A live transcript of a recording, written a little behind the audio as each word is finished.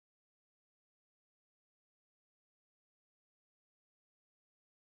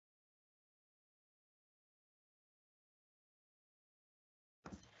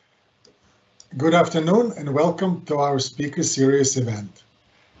Good afternoon and welcome to our Speaker Series event.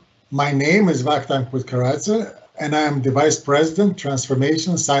 My name is Vakhtang Putkaradze and I am the Vice President,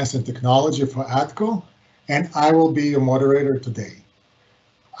 Transformation, Science and Technology for ATCO, and I will be your moderator today.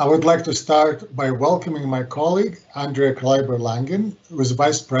 I would like to start by welcoming my colleague, Andrea Kleiber-Langen, who is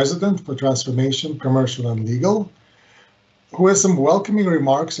Vice President for Transformation, Commercial and Legal, who has some welcoming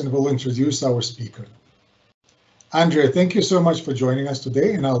remarks and will introduce our speaker. Andrea, thank you so much for joining us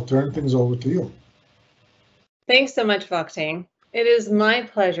today, and I'll turn things over to you. Thanks so much, Vakhtang. It is my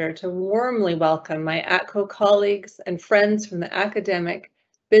pleasure to warmly welcome my ATCO colleagues and friends from the academic,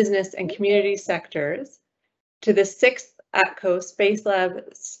 business, and community sectors to the 6th ATCO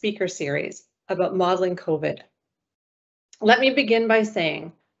SpaceLab Speaker Series about modeling COVID. Let me begin by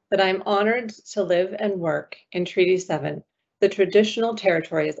saying that I'm honored to live and work in Treaty 7, the traditional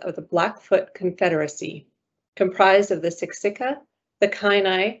territories of the Blackfoot Confederacy, comprised of the Siksika, the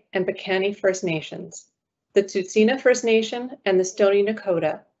Kainai, and Piikani First Nations, the Tsuut'ina First Nation, and the Stoney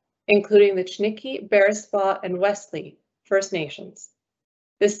Nakoda, including the Chiniki, Bearspaw, and Wesley First Nations.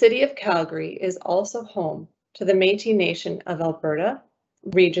 The city of Calgary is also home to the Métis Nation of Alberta,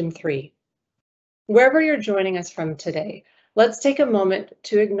 Region 3. Wherever you're joining us from today, let's take a moment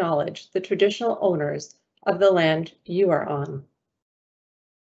to acknowledge the traditional owners of the land you are on.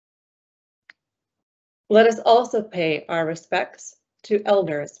 Let us also pay our respects to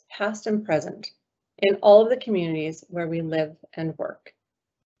elders, past and present, in all of the communities where we live and work.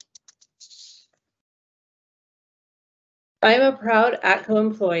 I am a proud ATCO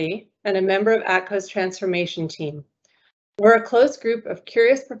employee and a member of ATCO's transformation team. We're a close group of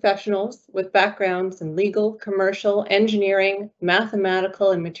curious professionals with backgrounds in legal, commercial, engineering,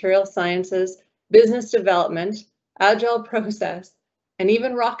 mathematical and material sciences, business development, agile process, and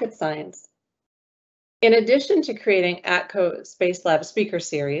even rocket science. In addition to creating ATCO SpaceLab Speaker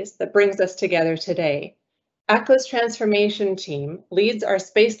Series that brings us together today, ATCO's transformation team leads our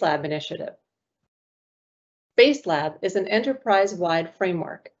SpaceLab initiative. SpaceLab is an enterprise-wide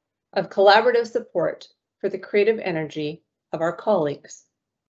framework of collaborative support for the creative energy of our colleagues.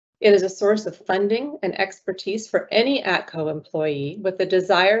 It is a source of funding and expertise for any ATCO employee with a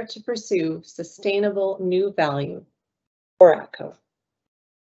desire to pursue sustainable new value for ATCO.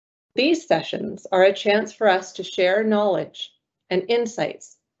 These sessions are a chance for us to share knowledge and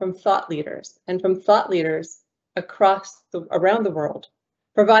insights from thought leaders around the world,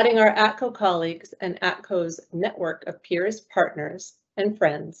 providing our ATCO colleagues and ATCO's network of peers, partners, and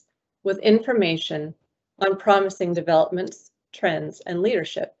friends with information on promising developments, trends, and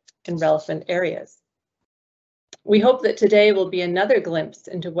leadership in relevant areas. We hope that today will be another glimpse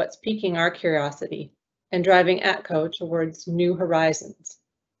into what's piquing our curiosity and driving ATCO towards new horizons.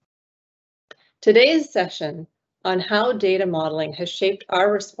 Today's session on how data modeling has shaped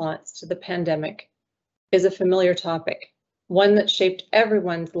our response to the pandemic is a familiar topic, one that shaped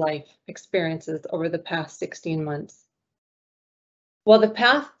everyone's life experiences over the past 16 months. While the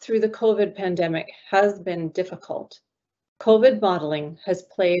path through the COVID pandemic has been difficult, COVID modeling has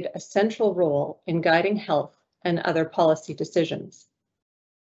played a central role in guiding health and other policy decisions.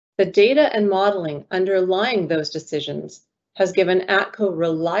 The data and modeling underlying those decisions has given ATCO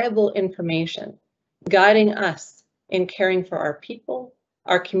reliable information, guiding us in caring for our people,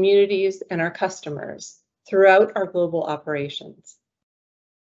 our communities, and our customers throughout our global operations.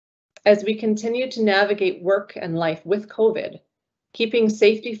 As we continue to navigate work and life with COVID, keeping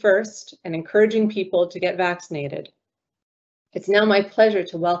safety first and encouraging people to get vaccinated, it's now my pleasure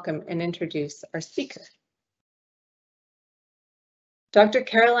to welcome and introduce our speaker. Dr.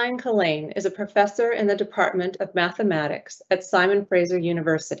 Colijn is a professor in the Department of Mathematics at Simon Fraser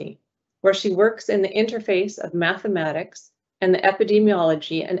University, where she works in the interface of mathematics and the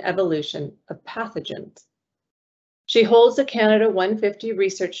epidemiology and evolution of pathogens. She holds a Canada 150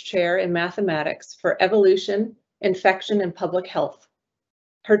 Research Chair in Mathematics for Evolution, Infection, and Public Health.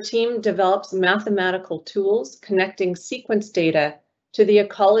 Her team develops mathematical tools connecting sequence data to the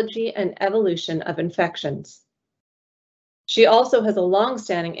ecology and evolution of infections. She also has a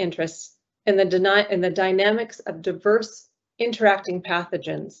long-standing interest in the dynamics of diverse interacting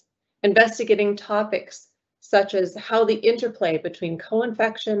pathogens, investigating topics such as how the interplay between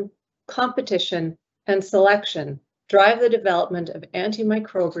co-infection, competition, and selection drive the development of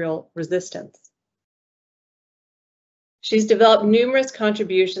antimicrobial resistance. She's developed numerous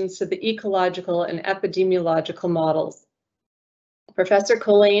contributions to the ecological and epidemiological models. Professor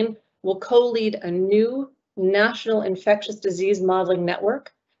Colijn will co-lead a new national infectious disease modeling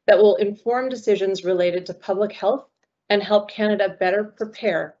network that will inform decisions related to public health and help Canada better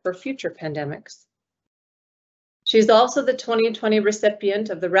prepare for future pandemics. She's also the 2020 recipient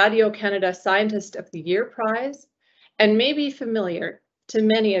of the Radio Canada Scientist of the Year Prize, and may be familiar to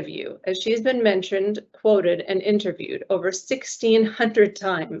many of you as she's been mentioned, quoted, and interviewed over 1,600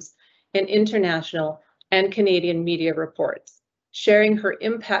 times in international and Canadian media reports, sharing her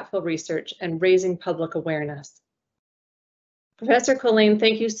impactful research and raising public awareness. Professor Colijn,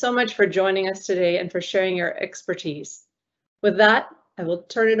 thank you so much for joining us today and for sharing your expertise. With that, I will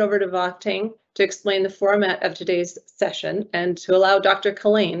turn it over to Vakhtang to explain the format of today's session and to allow Dr.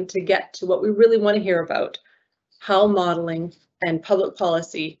 Colijn to get to what we really want to hear about, how modeling and public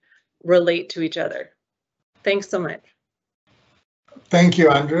policy relate to each other. Thanks so much. Thank you,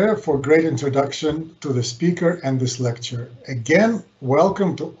 Andrea, for a great introduction to the speaker and this lecture. Again,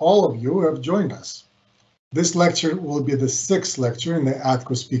 welcome to all of you who have joined us. This lecture will be the 6th lecture in the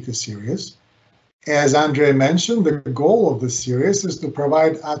ATCO Speaker Series. As Andrea mentioned, the goal of this series is to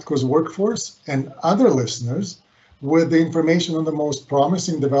provide ATCO's workforce and other listeners with the information on the most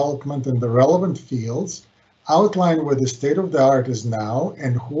promising development in the relevant fields, outline where the state of the art is now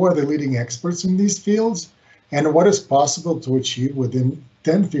and who are the leading experts in these fields, and what is possible to achieve within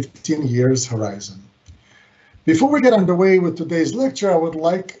 10-15 years horizon. Before we get underway with today's lecture, I would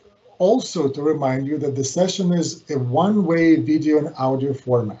like also to remind you that the session is a one-way video and audio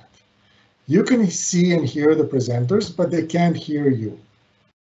format. You can see and hear the presenters, but they can't hear you,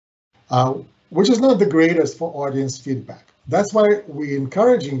 which is not the greatest for audience feedback. That's why we're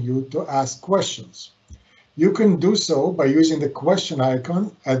encouraging you to ask questions. You can do so by using the question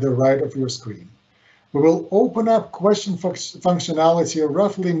icon at the right of your screen. We will open up question functionality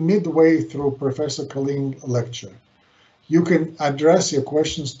roughly midway through Professor Colijn's lecture. You can address your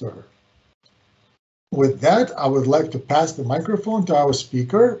questions to her. With that, I would like to pass the microphone to our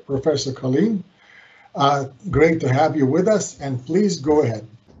speaker, Professor Colijn. Great to have you with us, and please go ahead.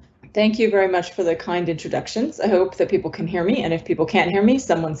 Thank you very much for the kind introductions. I hope that people can hear me, and if people can't hear me,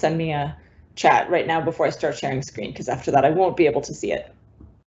 someone send me a chat right now before I start sharing screen, because after that I won't be able to see it.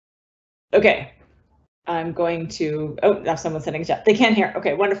 Okay, I'm going to, oh, now someone's sending a chat. They can't hear.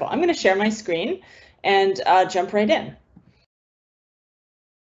 Okay, wonderful. I'm going to share my screen and jump right in.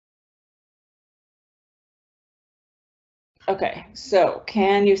 Okay, so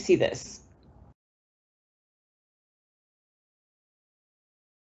can you see this?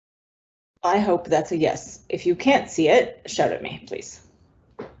 I hope that's a yes. If you can't see it, shout at me, please.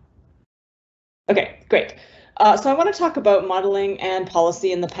 Okay, great. So I want to talk about modeling and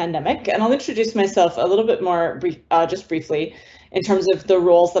policy in the pandemic, and I'll introduce myself a little bit more just briefly in terms of the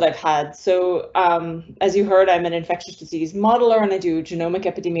roles that I've had. So as you heard, I'm an infectious disease modeler, and I do genomic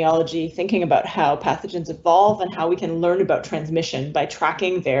epidemiology, thinking about how pathogens evolve and how we can learn about transmission by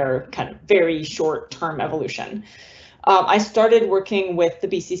tracking their kind of very short-term evolution. I started working with the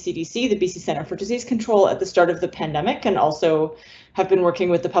BC CDC, the BC Centre for Disease Control, at the start of the pandemic, and also have been working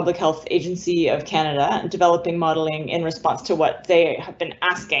with the Public Health Agency of Canada and developing modeling in response to what they have been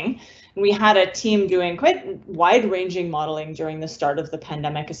asking. And we had a team doing quite wide-ranging modeling during the start of the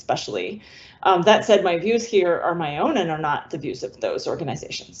pandemic, especially. That said, my views here are my own and are not the views of those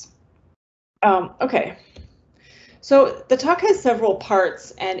organizations. Okay. So the talk has several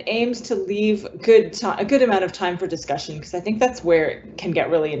parts and aims to leave a good amount of time for discussion, because I think that's where it can get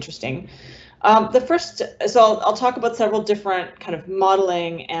really interesting. The first, so I'll talk about several different kind of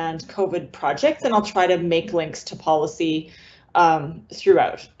modeling and COVID projects, and I'll try to make links to policy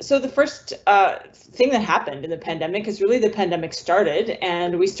throughout. So the first thing that happened in the pandemic is really the pandemic started,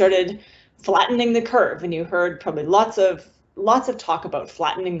 and we started flattening the curve, and you heard probably lots of talk about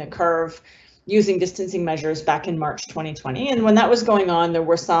flattening the curve using distancing measures back in March 2020. And when that was going on, there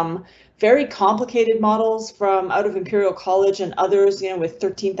were some very complicated models from out of Imperial College and others, you know, with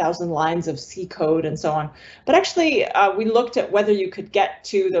 13,000 lines of C code and so on. But actually, we looked at whether you could get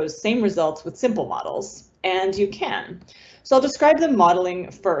to those same results with simple models, and you can. So I'll describe the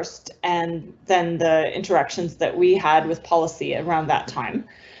modeling first, and then the interactions that we had with policy around that time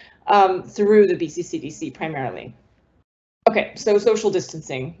through the BC CDC primarily. Okay, so social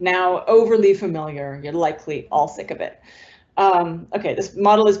distancing, now overly familiar, you're likely all sick of it. Okay, this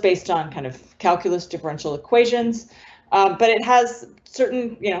model is based on kind of calculus differential equations, but it has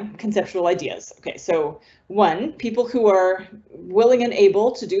certain, conceptual ideas. Okay, so one, people who are willing and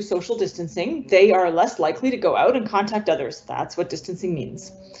able to do social distancing, they are less likely to go out and contact others. That's what distancing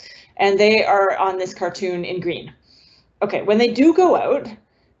means. And they are on this cartoon in green. Okay, when they do go out,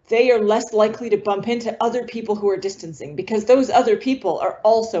 they are less likely to bump into other people who are distancing, because those other people are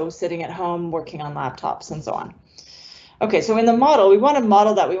also sitting at home working on laptops and so on. Okay, so in the model, we want to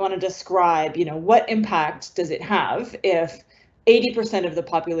model that. We want to describe, what impact does it have if 80% of the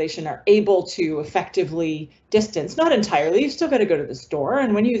population are able to effectively distance, not entirely, you still got to go to the store,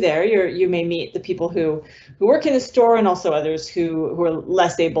 and when you're there, you may meet the people who work in the store and also others who are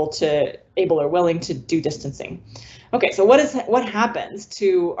less able or willing to do distancing. Okay, so what happens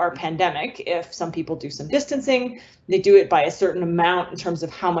to our pandemic if some people do some distancing? They do it by a certain amount in terms of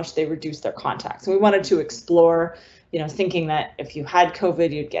how much they reduce their contact. So we wanted to explore, thinking that if you had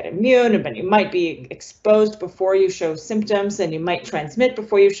COVID, you'd get immune, but you might be exposed before you show symptoms, and you might transmit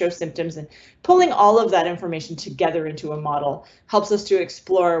before you show symptoms. And pulling all of that information together into a model helps us to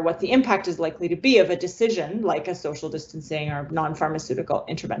explore what the impact is likely to be of a decision like a social distancing or non-pharmaceutical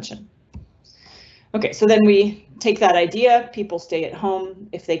intervention. Okay, so then we take that idea, people stay at home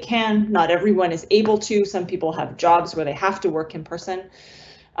if they can. Not everyone is able to. Some people have jobs where they have to work in person.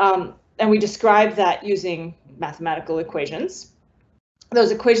 And we describe that using mathematical equations.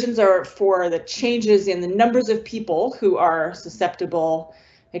 Those equations are for the changes in the numbers of people who are susceptible,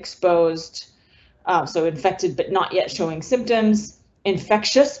 exposed, so infected but not yet showing symptoms,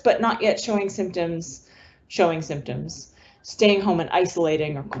 infectious but not yet showing symptoms, staying home and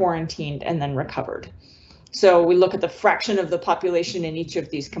isolating or quarantined, and then recovered. So we look at the fraction of the population in each of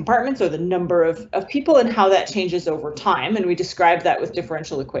these compartments, or the number of people, and how that changes over time. And we describe that with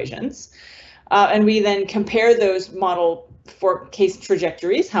differential equations. And we then compare those model for case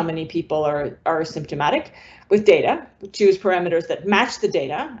trajectories, how many people are symptomatic, with data. We choose parameters that match the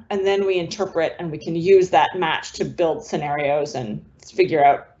data, and then we interpret, and we can use that match to build scenarios and figure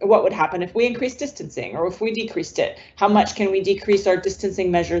out what would happen if we increased distancing or if we decreased it. How much can we decrease our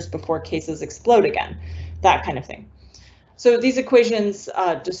distancing measures before cases explode again? That kind of thing. So these equations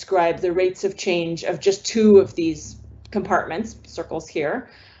describe the rates of change of just two of these compartments, circles here.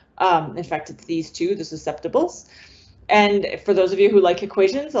 In fact, it's these two, the susceptibles. And for those of you who like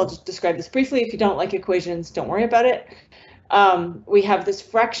equations, I'll just describe this briefly. If you don't like equations, don't worry about it. We have this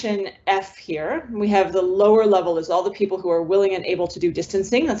fraction f here. We have the lower level is all the people who are willing and able to do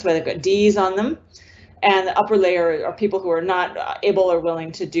distancing. That's why they've got D's on them. And the upper layer are people who are not able or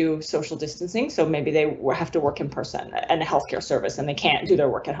willing to do social distancing. So maybe they have to work in person in a healthcare service and they can't do their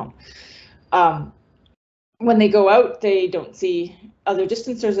work at home. When they go out, they don't see other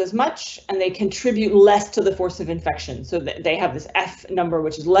distancers as much, and they contribute less to the force of infection. So they have this F number,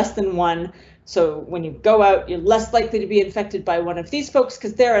 which is less than 1. So when you go out, you're less likely to be infected by one of these folks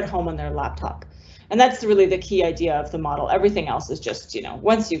because they're at home on their laptop. And that's really the key idea of the model. Everything else is just,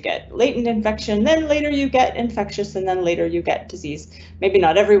 once you get latent infection, then later you get infectious, and then later you get disease. Maybe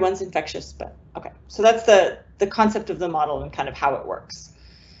not everyone's infectious, but okay. So that's the concept of the model and kind of how it works.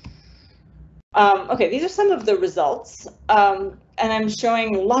 Okay, these are some of the results, and I'm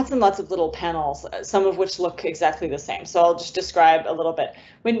showing lots and lots of little panels, some of which look exactly the same. So I'll just describe a little bit.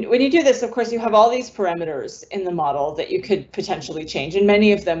 When you do this, of course, you have all these parameters in the model that you could potentially change, and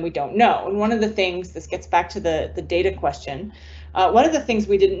many of them we don't know. And one of the things, this gets back to the data question, one of the things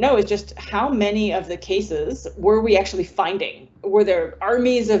we didn't know is just how many of the cases were we actually finding? Were there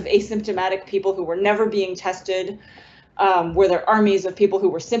armies of asymptomatic people who were never being tested? Were there armies of people who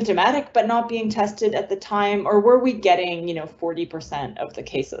were symptomatic but not being tested at the time, or were we getting 40% of the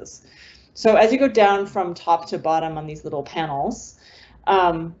cases? So as you go down from top to bottom on these little panels,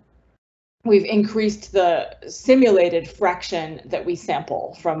 we've increased the simulated fraction that we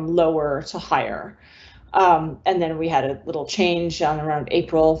sample from lower to higher. And then we had a little change on around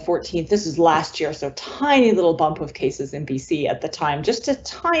April 14th. This is last year, so tiny little bump of cases in BC at the time, just a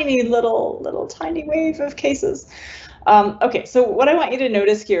tiny little tiny wave of cases. Okay, so what I want you to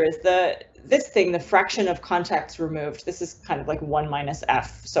notice here is this thing, the fraction of contacts removed. This is kind of like 1 minus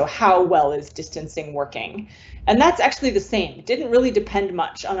f. So how well is distancing working? And that's actually the same. It didn't really depend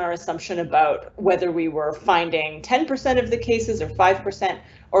much on our assumption about whether we were finding 10% of the cases or 5%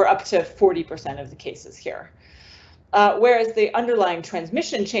 or up to 40% of the cases here. Whereas the underlying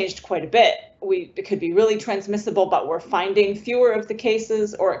transmission changed quite a bit. It could be really transmissible, but we're finding fewer of the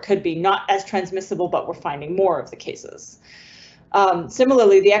cases, or it could be not as transmissible, but we're finding more of the cases.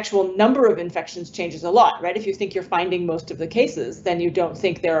 Similarly, the actual number of infections changes a lot, right? If you think you're finding most of the cases, then you don't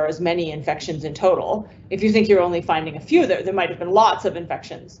think there are as many infections in total. If you think you're only finding a few, there might have been lots of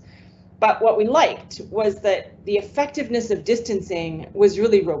infections. But what we liked was that the effectiveness of distancing was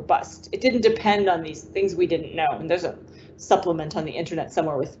really robust. It didn't depend on these things we didn't know. And there's a supplement on the internet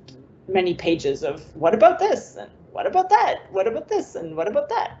somewhere with many pages of what about this and what about that, what about this and what about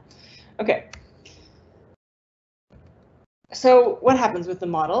that. Okay. So what happens with the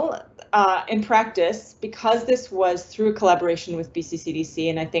model? In practice, because this was through a collaboration with BC CDC,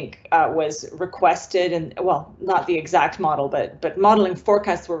 and I think was requested, and well, not the exact model, but modeling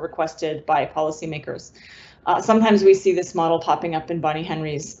forecasts were requested by policymakers. Sometimes we see this model popping up in Bonnie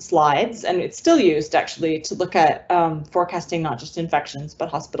Henry's slides, and it's still used actually to look at forecasting not just infections,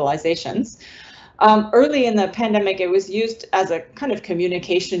 but hospitalizations. Early in the pandemic, it was used as a kind of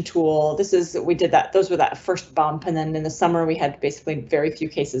communication tool. Those were that first bump, and then in the summer we had basically very few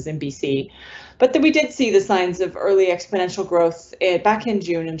cases in BC. But then we did see the signs of early exponential growth back in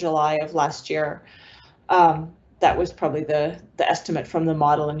June and July of last year. That was probably the estimate from the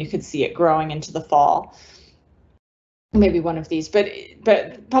model, and you could see it growing into the fall. Maybe one of these, but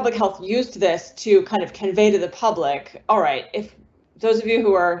public health used this to kind of convey to the public, all right, if those of you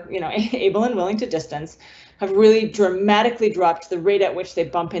who are, able and willing to distance have really dramatically dropped the rate at which they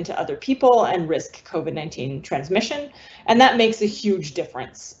bump into other people and risk COVID-19 transmission. And that makes a huge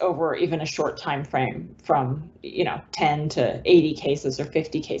difference over even a short time frame from, 10 to 80 cases or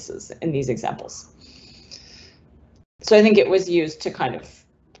 50 cases in these examples. So I think it was used to kind of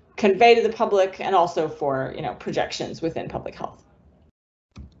convey to the public and also for, projections within public health.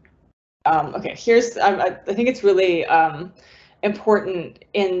 Okay, here's, I think it's really important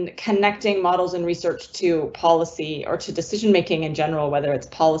in connecting models and research to policy or to decision making in general, whether it's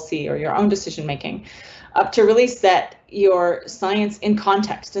policy or your own decision making, to really set your science in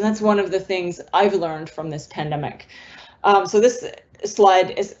context. And that's one of the things I've learned from this pandemic. So this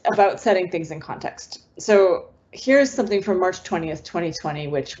slide is about setting things in context. So here's something from March 20th, 2020,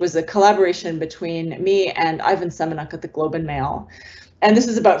 which was a collaboration between me and Ivan Semenuk at the Globe and Mail. And this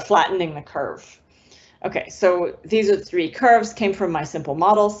is about flattening the curve. Okay, so these are the three curves, came from my simple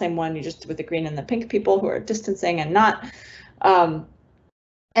model, same one, you just with the green and the pink people who are distancing and not. And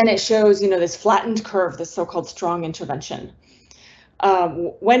it shows, this flattened curve, this so-called strong intervention,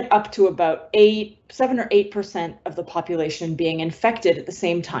 went up to about 7 or 8% of the population being infected at the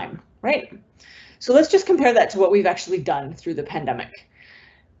same time, right? So let's just compare that to what we've actually done through the pandemic.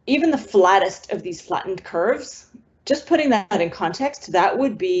 Even the flattest of these flattened curves, just putting that in context, that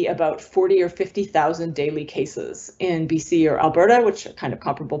would be about 40 or 50,000 daily cases in BC or Alberta, which are kind of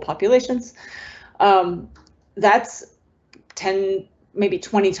comparable populations. That's 10, maybe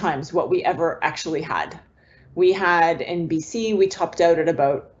 20 times what we ever actually had. We had in BC, we topped out at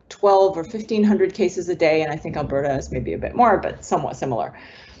about 12 or 1,500 cases a day, and I think Alberta is maybe a bit more, but somewhat similar.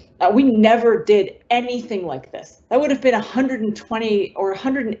 We never did anything like this. That would have been 120 or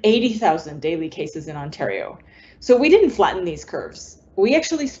 180,000 daily cases in Ontario. So we didn't flatten these curves. We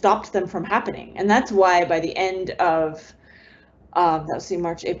actually stopped them from happening. And that's why by the end of, let's see,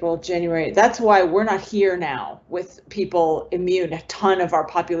 March, April, January, that's why we're not here now with people immune, a ton of our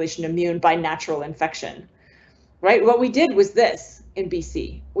population immune by natural infection, right? What we did was this in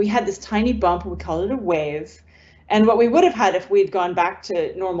BC. We had this tiny bump, we called it a wave. And what we would have had if we'd gone back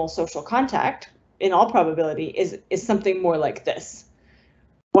to normal social contact, in all probability, is something more like this.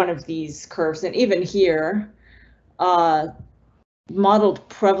 One of these curves, and even here, modeled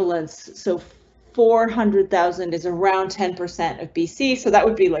prevalence, so 400,000 is around 10% of BC, so that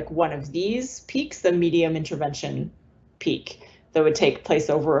would be like one of these peaks, the medium intervention peak that would take place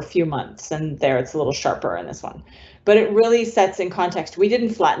over a few months, and there it's a little sharper in this one. But it really sets in context, we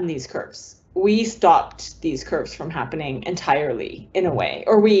didn't flatten these curves. We stopped these curves from happening entirely in a way,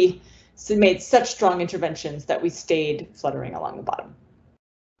 or we made such strong interventions that we stayed fluttering along the bottom.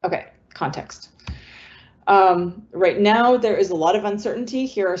 Okay, context. Right now, there is a lot of uncertainty.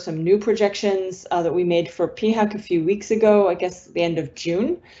 Here are some new projections that we made for PHAC a few weeks ago, I guess the end of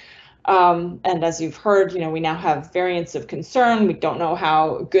June. And as you've heard, we now have variants of concern. We don't know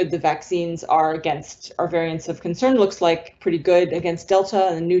how good the vaccines are against our variants of concern. Looks like pretty good against Delta,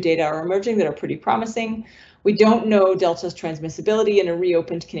 and the new data are emerging that are pretty promising. We don't know Delta's transmissibility in a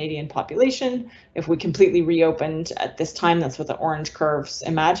reopened Canadian population. If we completely reopened at this time, that's what the orange curves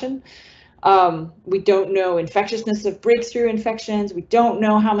imagine. We don't know infectiousness of breakthrough infections. We don't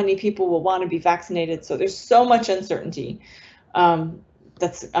know how many people will want to be vaccinated. So there's so much uncertainty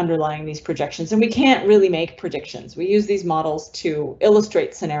that's underlying these projections, and we can't really make predictions. We use these models to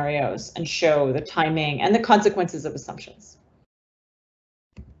illustrate scenarios and show the timing and the consequences of assumptions.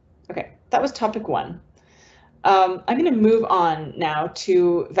 Okay, that was topic one. I'm going to move on now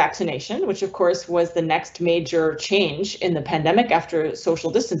to vaccination, which of course was the next major change in the pandemic after social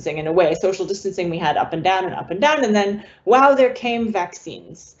distancing. In a way, social distancing we had up and down, and then wow, there came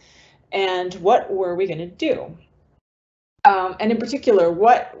vaccines. And what were we going to do? And in particular,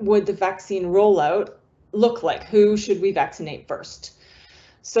 what would the vaccine rollout look like? Who should we vaccinate first?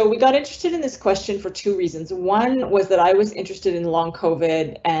 So we got interested in this question for two reasons. One was that I was interested in long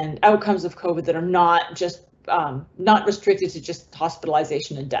COVID and outcomes of COVID that are not just not restricted to just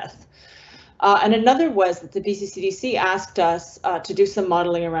hospitalization and death. And another was that the BC-CDC asked us to do some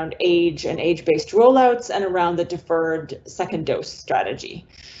modeling around age and age-based rollouts and around the deferred second dose strategy.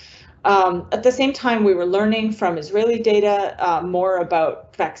 At the same time, we were learning from Israeli data more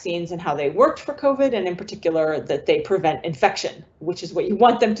about vaccines and how they worked for COVID, and in particular that they prevent infection, which is what you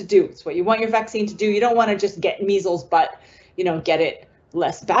want them to do. It's what you want your vaccine to do. You don't want to just get measles, but get it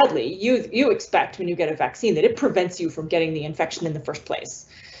less badly. You expect when you get a vaccine that it prevents you from getting the infection in the first place.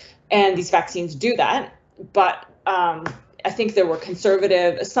 And these vaccines do that, but I think there were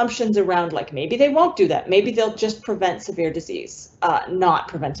conservative assumptions around like maybe they won't do that. Maybe they'll just prevent severe disease, not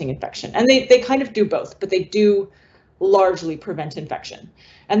preventing infection. And they kind of do both, but they do largely prevent infection.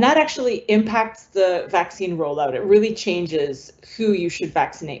 And that actually impacts the vaccine rollout. It really changes who you should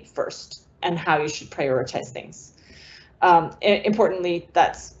vaccinate first and how you should prioritize things. Importantly,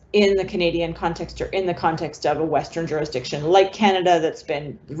 that's in the Canadian context or in the context of a Western jurisdiction like Canada that's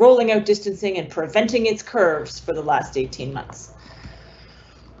been rolling out distancing and preventing its curves for the last 18 months.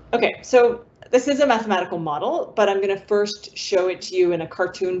 Okay, so this is a mathematical model, but I'm going to first show it to you in a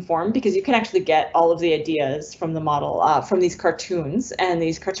cartoon form because you can actually get all of the ideas from the model from these cartoons, and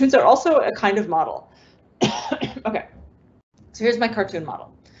these cartoons are also a kind of model. Okay, so here's my cartoon model.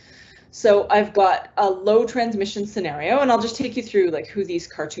 So I've got a low transmission scenario, and I'll just take you through like who these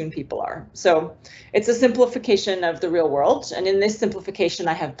cartoon people are. So it's a simplification of the real world. And in this simplification,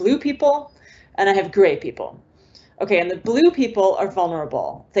 I have blue people and I have gray people. Okay, and the blue people are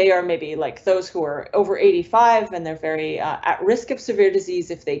vulnerable. They are maybe like those who are over 85 and they're very at risk of severe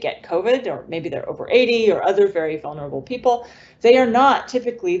disease if they get COVID, or maybe they're over 80 or other very vulnerable people. They are not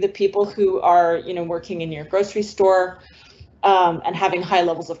typically the people who are, working in your grocery store and having high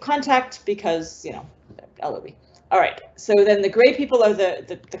levels of contact because, LOB. All right, so then the gray people are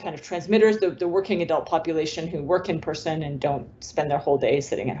the kind of transmitters, the working adult population who work in person and don't spend their whole day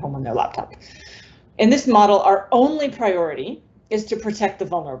sitting at home on their laptop. In this model, our only priority is to protect the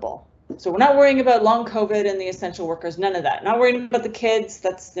vulnerable. So we're not worrying about long COVID and the essential workers, none of that. Not worrying about the kids,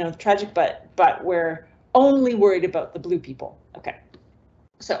 that's tragic, but we're only worried about the blue people. Okay,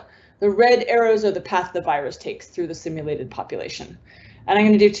 so the red arrows are the path the virus takes through the simulated population. And I'm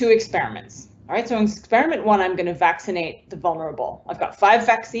going to do 2 experiments. All right, so in experiment 1, I'm going to vaccinate the vulnerable. I've got 5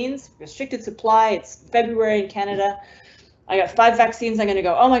 vaccines, restricted supply. It's February in Canada. I got 5 vaccines. I'm going to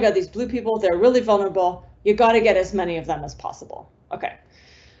go, oh my God, these blue people, they're really vulnerable. You got to get as many of them as possible. Okay.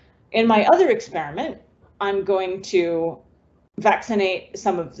 In my other experiment, I'm going to vaccinate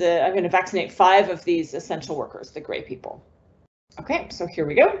I'm going to vaccinate 5 of these essential workers, the gray people. Okay, so here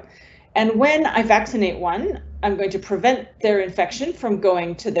we go. And when I vaccinate one, I'm going to prevent their infection from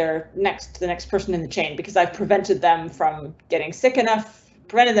going to the next person in the chain, because I've prevented them from getting sick enough,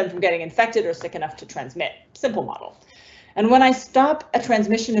 prevented them from getting infected or sick enough to transmit. Simple model. And when I stop a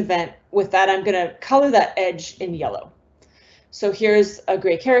transmission event with that, I'm going to color that edge in yellow. So here's a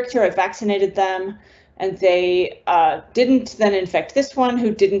gray character. I vaccinated them, and they didn't then infect this one,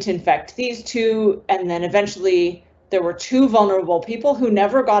 who didn't infect these 2, and then eventually there were 2 vulnerable people who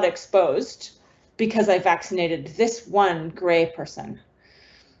never got exposed because I vaccinated this one gray person.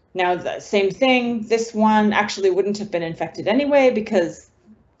 Now the same thing, this one actually wouldn't have been infected anyway because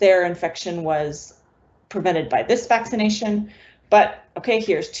their infection was prevented by this vaccination. But okay,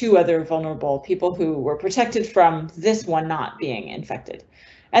 here's 2 other vulnerable people who were protected from this one not being infected.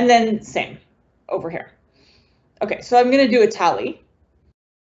 And then same over here. Okay, so I'm going to do a tally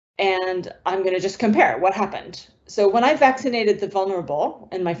and I'm going to just compare what happened. So when I vaccinated the vulnerable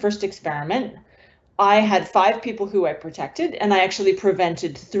in my first experiment, I had 5 people who I protected, and I actually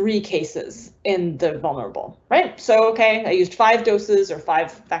prevented 3 cases in the vulnerable, right? So, okay, I used 5 doses or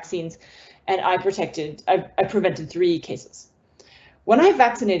 5 vaccines, and I prevented 3 cases. When I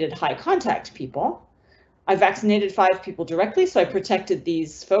vaccinated high contact people, I vaccinated 5 people directly, so I protected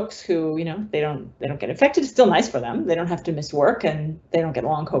these folks who, they don't get infected. It's still nice for them. They don't have to miss work and they don't get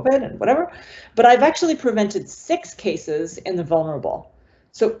long COVID and whatever. But I've actually prevented 6 cases in the vulnerable.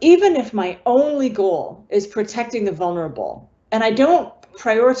 So even if my only goal is protecting the vulnerable, and I don't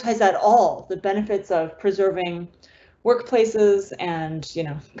prioritize at all the benefits of preserving workplaces and,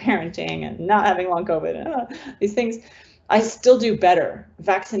 parenting and not having long COVID and these things, I still do better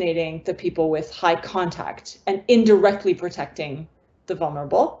vaccinating the people with high contact and indirectly protecting the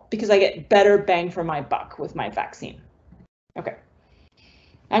vulnerable because I get better bang for my buck with my vaccine. Okay,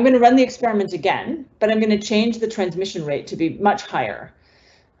 I'm going to run the experiment again, but I'm going to change the transmission rate to be much higher.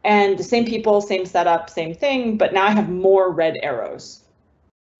 And the same people, same setup, same thing, but now I have more red arrows.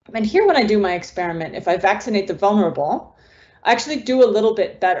 And here when I do my experiment, if I vaccinate the vulnerable, I actually do a little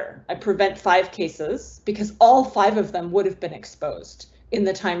bit better. I prevent 5 cases because all 5 of them would have been exposed. in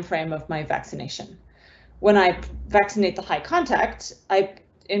the time frame of my vaccination. When I vaccinate the high contact,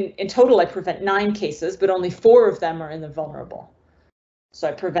 in total I prevent 9 cases, but only 4 of them are in the vulnerable. So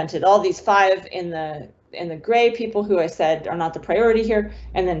I prevented all these 5 in the gray people who I said are not the priority here,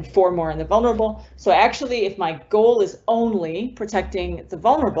 and then 4 more in the vulnerable. So actually, if my goal is only protecting the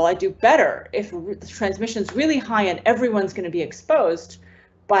vulnerable, I do better if the transmission is really high and everyone's going to be exposed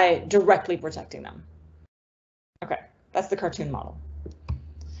by directly protecting them. Okay, that's the cartoon model.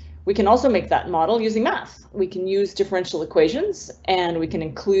 We can also make that model using math. We can use differential equations, and we can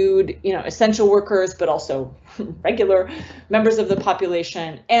include, essential workers, but also regular members of the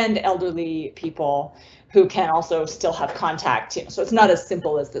population and elderly people who can also still have contact. So it's not as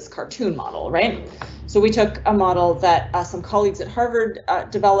simple as this cartoon model, right? So we took a model that some colleagues at Harvard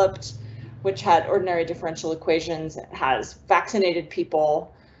developed, which had ordinary differential equations. It has vaccinated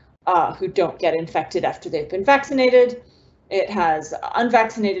people who don't get infected after they've been vaccinated. It has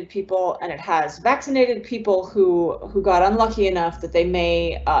unvaccinated people, and it has vaccinated people who got unlucky enough that they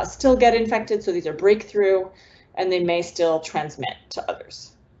may still get infected. So these are breakthrough, and they may still transmit to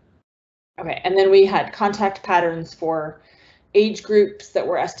others. Okay, and then we had contact patterns for age groups that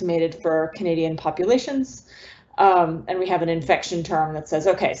were estimated for Canadian populations. And we have an infection term that says,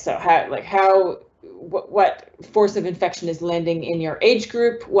 okay, so what force of infection is landing in your age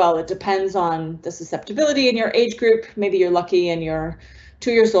group? Well, it depends on the susceptibility in your age group. Maybe you're lucky and you're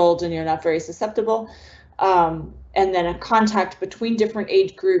 2 years old and you're not very susceptible. And then a contact between different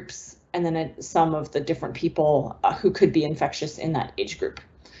age groups, and then a sum of the different people who could be infectious in that age group.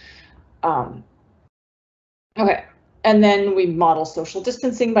 Okay, and then we model social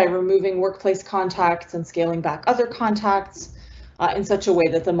distancing by removing workplace contacts and scaling back other contacts. In such a way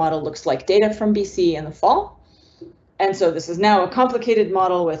that the model looks like data from BC in the fall. And so this is now a complicated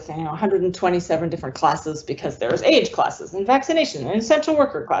model with 127 different classes, because there's age classes and vaccination and essential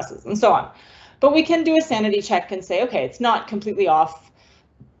worker classes and so on. But we can do a sanity check and say, okay, it's not completely off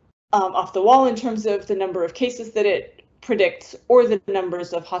the wall in terms of the number of cases that it predicts or the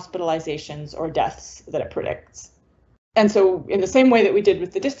numbers of hospitalizations or deaths that it predicts. And so in the same way that we did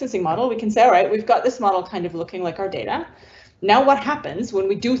with the distancing model, we can say, all right, we've got this model kind of looking like our data. Now what happens when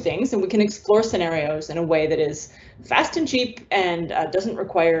we do things, and we can explore scenarios in a way that is fast and cheap and doesn't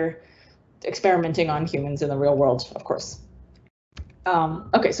require experimenting on humans in the real world, of course.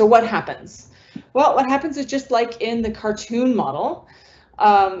 Okay, so what happens? Well, what happens is just like in the cartoon model,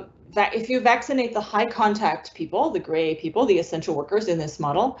 that if you vaccinate the high contact people, the gray people, the essential workers in this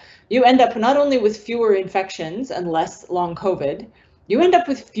model, you end up not only with fewer infections and less long COVID, you end up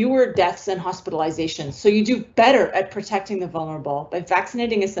with fewer deaths and hospitalizations. So you do better at protecting the vulnerable by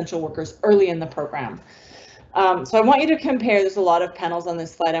vaccinating essential workers early in the program. So I want you to compare, there's a lot of panels on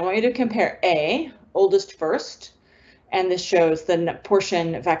this slide. I want you to compare A, oldest first, and this shows the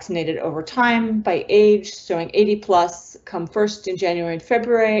portion vaccinated over time by age, showing 80 plus come first in January and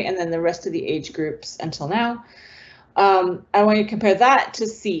February, and then the rest of the age groups until now. I want you to compare that to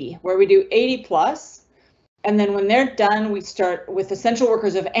C, where we do 80 plus. And then when they're done, we start with essential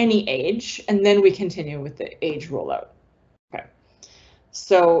workers of any age, and then we continue with the age rollout. Okay.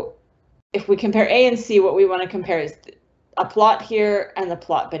 So if we compare A and C, what we want to compare is a plot here and the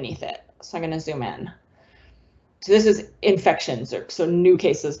plot beneath it. So I'm going to zoom in. So this is infections, so new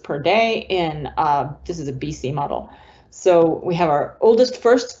cases per day in, this is a BC model. So we have our oldest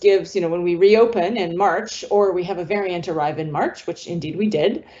first gives, when we reopen in March, or we have a variant arrive in March, which indeed we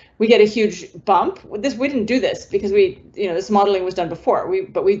did, we get a huge bump. We didn't do this because this modeling was done before.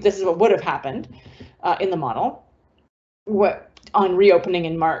 This is what would have happened in the model, on reopening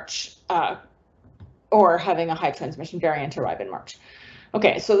in March, or having a high transmission variant arrive in March.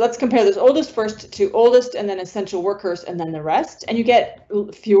 Okay, so let's compare this oldest first to oldest, and then essential workers, and then the rest, and you get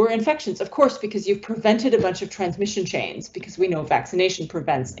fewer infections, of course, because you've prevented a bunch of transmission chains, because we know vaccination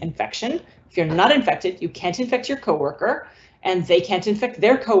prevents infection. If you're not infected, you can't infect your coworker, and they can't infect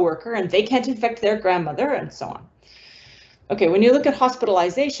their coworker, and they can't infect their grandmother, and so on. Okay, when you look at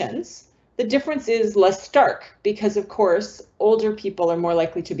hospitalizations, the difference is less stark, because of course, older people are more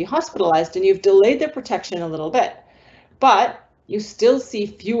likely to be hospitalized, and you've delayed their protection a little bit, but you still see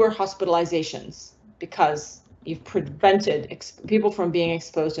fewer hospitalizations because you've prevented people from being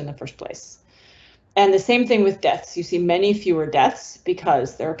exposed in the first place. And the same thing with deaths. You see many fewer deaths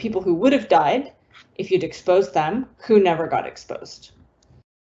because there are people who would have died if you'd exposed them who never got exposed.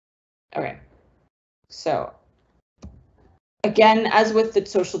 Okay, so again, as with the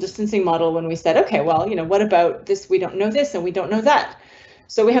social distancing model, when we said, okay, well, what about this? We don't know this and we don't know that.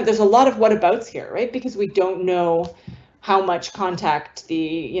 So there's a lot of what abouts here, right? Because we don't know how much contact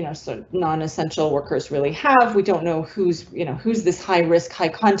the, so non-essential workers really have. We don't know who's this high risk, high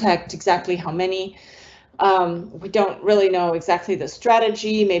contact, exactly how many. We don't really know exactly the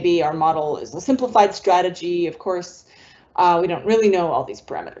strategy. Maybe our model is a simplified strategy, of course. We don't really know all these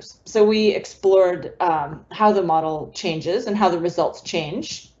parameters. So we explored how the model changes and how the results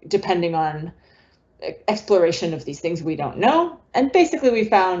change depending on exploration of these things we don't know. And basically we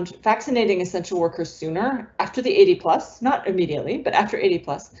found vaccinating essential workers sooner, after the 80+, not immediately, but after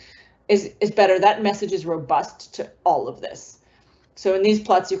 80+, is better. That message is robust to all of this. So in these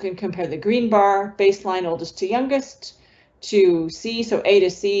plots, you can compare the green bar, baseline oldest to youngest, to C. So A to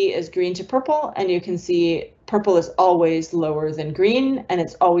C is green to purple, and you can see purple is always lower than green, and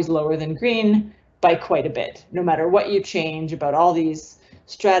it's always lower than green by quite a bit, no matter what you change about all these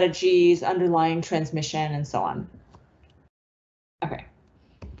strategies, underlying transmission, and so on. Okay.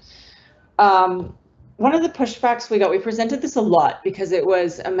 One of the pushbacks we got, we presented this a lot because it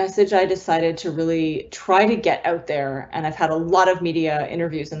was a message I decided to really try to get out there. And I've had a lot of media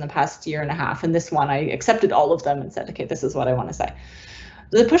interviews in the past year and a half. And this one, I accepted all of them and said, okay, this is what I want to say.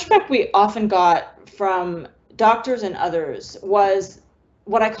 The pushback we often got from doctors and others was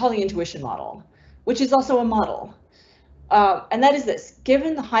what I call the intuition model, which is also a model. And that is this: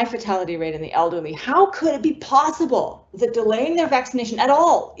 given the high fatality rate in the elderly, how could it be possible that delaying their vaccination at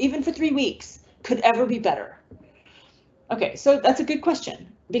all, even for 3 weeks, could ever be better? Okay, so that's a good question,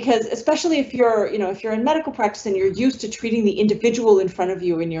 because especially if you're, if you're in medical practice and you're used to treating the individual in front of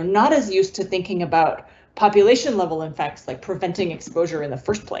you and you're not as used to thinking about population level effects like preventing exposure in the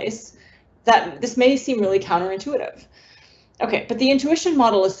first place, that this may seem really counterintuitive. Okay, but the intuition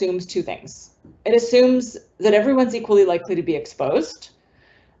model assumes two things. It assumes that everyone's equally likely to be exposed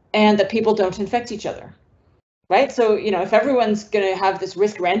and that people don't infect each other. Right? So, if everyone's going to have this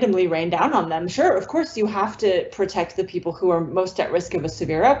risk randomly rain down on them, sure, of course, you have to protect the people who are most at risk of a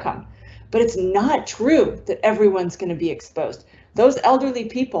severe outcome. But it's not true that everyone's going to be exposed. Those elderly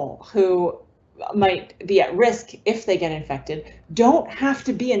people who might be at risk if they get infected don't have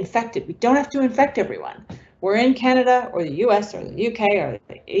to be infected. We don't have to infect everyone. We're in Canada or the US or the UK or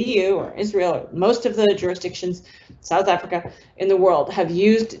the EU or Israel, or most of the jurisdictions, South Africa, in the world have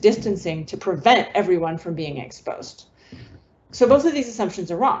used distancing to prevent everyone from being exposed. So both of these assumptions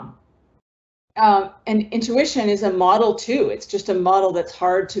are wrong. And intuition is a model too. It's just a model that's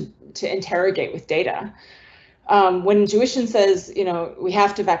hard to interrogate with data. When intuition says, we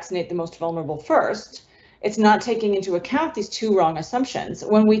have to vaccinate the most vulnerable first, it's not taking into account these two wrong assumptions.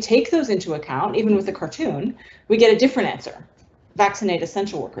 When we take those into account, even with a cartoon, we get a different answer: vaccinate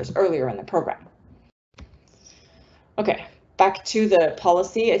essential workers earlier in the program. Okay, back to the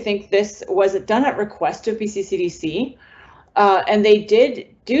policy. I think this was done at request of BC-CDC, and they did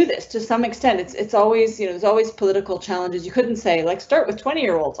do this to some extent. It's always, there's always political challenges. You couldn't say, like, start with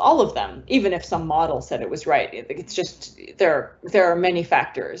 20-year-olds, all of them, even if some model said it was right. It's just, there are many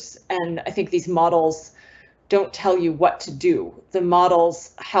factors, and I think these models don't tell you what to do. The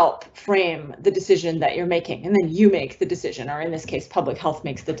models help frame the decision that you're making, and then you make the decision, or in this case, public health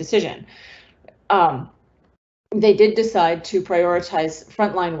makes the decision. They did decide to prioritize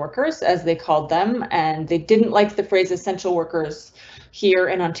frontline workers, as they called them, and they didn't like the phrase essential workers. Here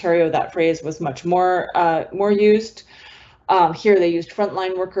in Ontario, that phrase was much more used. Here they used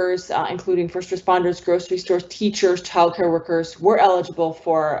frontline workers, including first responders, grocery stores, teachers, childcare workers were eligible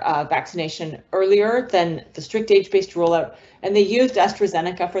for vaccination earlier than the strict age-based rollout. And they used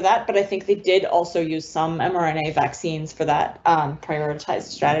AstraZeneca for that, but I think they did also use some mRNA vaccines for that prioritized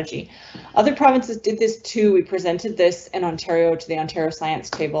strategy. Other provinces did this too. We presented this in Ontario to the Ontario Science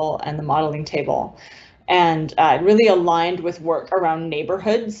Table and the modeling table. And it really aligned with work around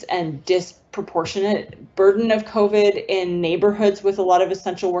neighborhoods and disproportionate burden of COVID in neighborhoods with a lot of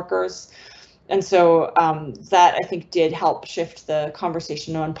essential workers. And so that, I think, did help shift the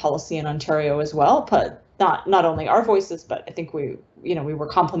conversation on policy in Ontario as well, but not only our voices, but I think we were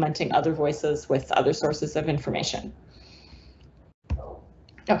complementing other voices with other sources of information.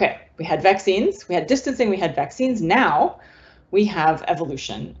 Okay, we had vaccines, we had distancing, we had vaccines. Now we have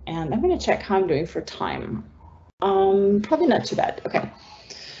evolution, and I'm going to check how I'm doing for time. Probably not too bad. Okay.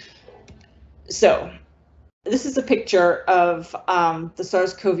 So this is a picture of the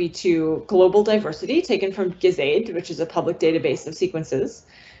SARS-CoV-2 global diversity taken from GISAID, which is a public database of sequences.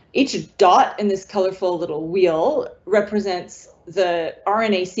 Each dot in this colorful little wheel represents the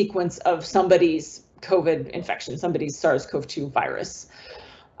RNA sequence of somebody's COVID infection, somebody's SARS-CoV-2 virus.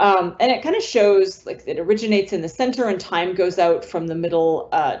 And it kind of shows, like, it originates in the center and time goes out from the middle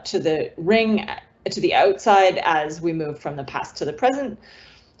to the ring to the outside as we move from the past to the present.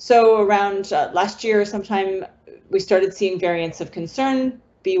 So around last year, sometime We started seeing variants of concern,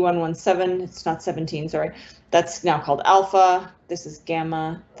 B117, it's not 17, sorry. That's now called alpha, this is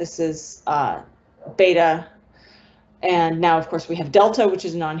gamma, this is beta, and now of course we have delta, which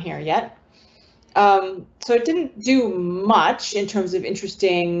isn't on here yet. So it didn't do much in terms of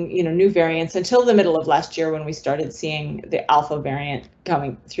interesting, new variants until the middle of last year when we started seeing the alpha variant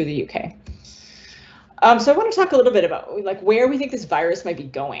coming through the UK. So I want to talk a little bit about where we think this virus might be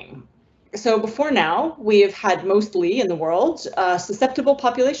going. So before now, we have had mostly in the world susceptible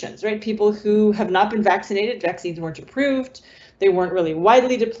populations, right? People who have not been vaccinated, vaccines weren't approved, they weren't really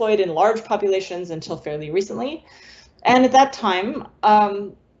widely deployed in large populations until fairly recently. And at that time,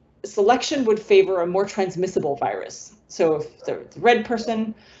 selection would favor a more transmissible virus. So if the red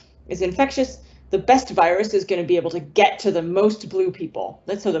person is infectious, the best virus is going to be able to get to the most blue people.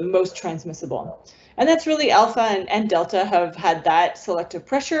 That's so the most transmissible. And that's really alpha and delta have had that selective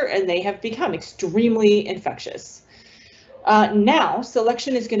pressure, and they have become extremely infectious. Now,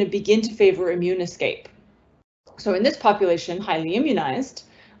 selection is going to begin to favor immune escape. So in this population, highly immunized,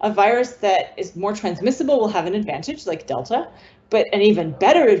 a virus that is more transmissible will have an advantage like delta, but an even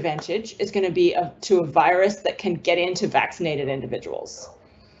better advantage is going to be to a virus that can get into vaccinated individuals.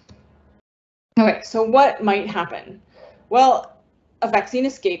 Okay, so what might happen? Well, a vaccine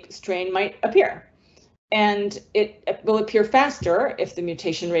escape strain might appear, and it will appear faster if the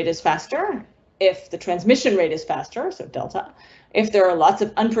mutation rate is faster, if the transmission rate is faster, so delta, if there are lots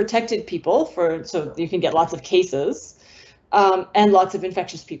of unprotected people, so you can get lots of cases, and lots of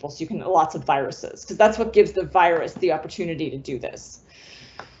infectious people, so you can lots of viruses, because that's what gives the virus the opportunity to do this.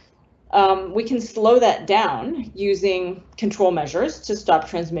 We can slow that down using control measures to stop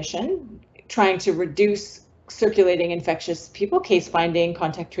transmission, trying to reduce circulating infectious people, case finding,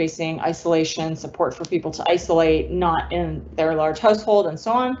 contact tracing, isolation, support for people to isolate, not in their large household, and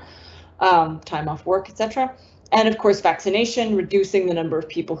so on, time off work, etc. And of course, vaccination, reducing the number of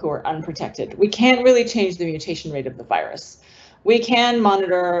people who are unprotected. We can't really change the mutation rate of the virus. We can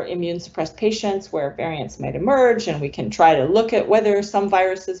monitor immune suppressed patients where variants might emerge, and we can try to look at whether some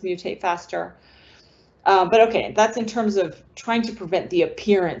viruses mutate faster. But okay, that's in terms of trying to prevent the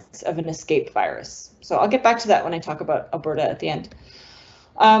appearance of an escape virus. So I'll get back to that when I talk about Alberta at the end.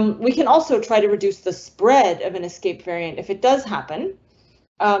 We can also try to reduce the spread of an escape variant if it does happen.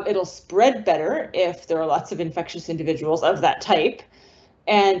 It'll spread better if there are lots of infectious individuals of that type,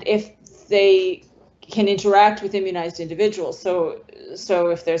 and if they can interact with immunized individuals. So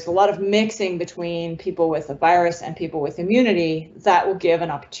if there's a lot of mixing between people with a virus and people with immunity, that will give an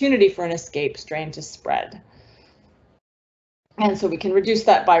opportunity for an escape strain to spread. And so we can reduce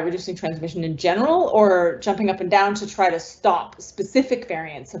that by reducing transmission in general, or jumping up and down to try to stop specific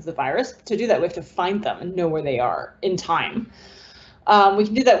variants of the virus. To do that, we have to find them and know where they are in time. We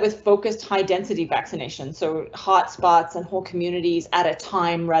can do that with focused high density vaccination, so hot spots and whole communities at a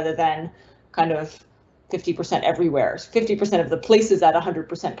time rather than kind of 50% everywhere. 50% of the places at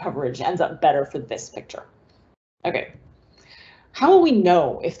 100% coverage ends up better for this picture. Okay, how will we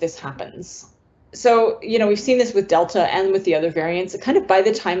know if this happens? So, we've seen this with Delta and with the other variants. Kind of by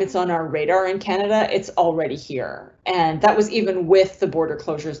the time it's on our radar in Canada, it's already here. And that was even with the border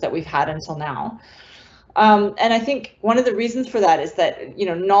closures that we've had until now. And I think one of the reasons for that is that,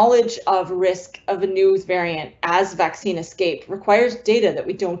 knowledge of risk of a new variant as vaccine escape requires data that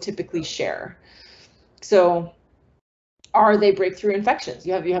we don't typically share. So are they breakthrough infections?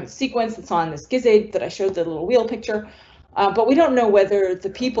 You have a sequence that's on this gizzard that I showed the little wheel picture, but we don't know whether the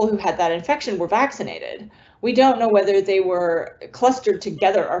people who had that infection were vaccinated. We don't know whether they were clustered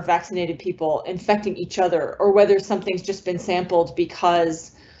together or vaccinated people infecting each other, or whether something's just been sampled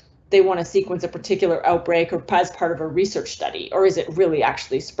because they want to sequence a particular outbreak or as part of a research study, or is it really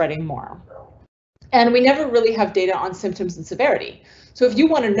actually spreading more? And we never really have data on symptoms and severity. So if you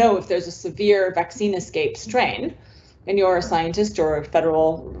want to know if there's a severe vaccine escape strain, and you're a scientist or a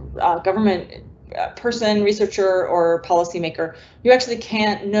federal government person, researcher, or policymaker, you actually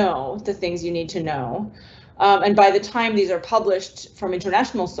can't know the things you need to know. And by the time these are published from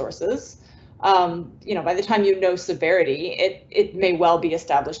international sources, by the time you know severity, it may well be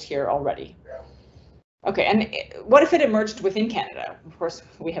established here already. Okay, and what if it emerged within Canada? Of course,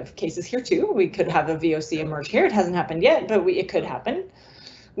 we have cases here too. We could have a VOC emerge here. It hasn't happened yet, but it could happen.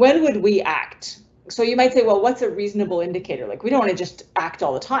 When would we act? So you might say, well, what's a reasonable indicator? Like, we don't want to just act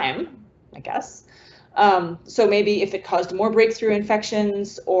all the time, I guess. So maybe if it caused more breakthrough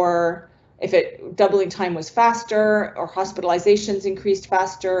infections, or if doubling time was faster, or hospitalizations increased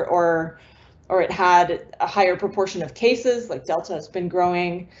faster, or it had a higher proportion of cases, like Delta has been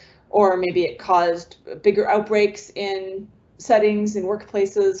growing, or maybe it caused bigger outbreaks in settings in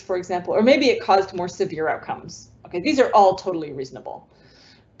workplaces, for example, or maybe it caused more severe outcomes. Okay, these are all totally reasonable.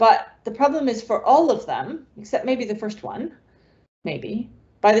 But the problem is for all of them, except maybe the first one, maybe,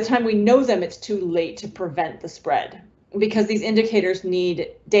 by the time we know them, it's too late to prevent the spread, because these indicators need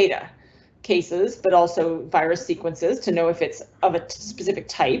data, cases, but also virus sequences to know if it's of a specific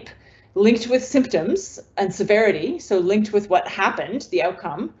type, linked with symptoms and severity, so linked with what happened, the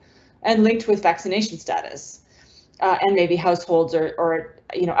outcome, and linked with vaccination status, and maybe households or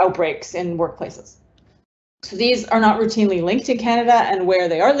outbreaks in workplaces. So these are not routinely linked in Canada, and where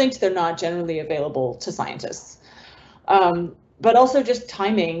they are linked, they're not generally available to scientists. But also just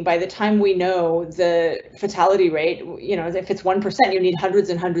timing. By the time we know the fatality rate, if it's 1%, you need hundreds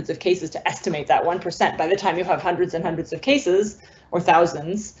and hundreds of cases to estimate that 1%. By the time you have hundreds and hundreds of cases, or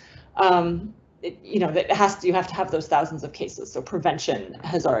thousands, you have to have those thousands of cases. So prevention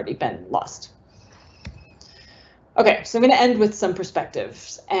has already been lost. Okay, so I'm going to end with some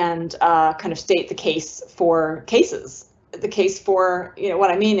perspectives and kind of state the case for cases. The case for,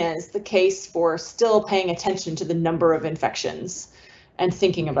 what I mean is the case for still paying attention to the number of infections and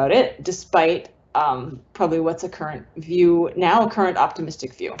thinking about it, despite probably what's a current view now, a current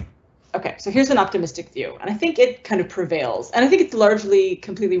optimistic view. Okay, so here's an optimistic view, and I think it kind of prevails, and I think it's largely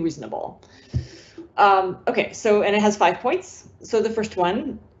completely reasonable. Okay, so, and it has 5 points. So the first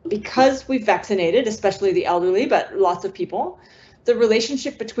one, because we've vaccinated, especially the elderly, but lots of people, the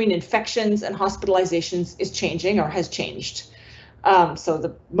relationship between infections and hospitalizations is changing or has changed. So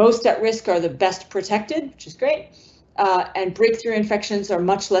the most at risk are the best protected, which is great. And breakthrough infections are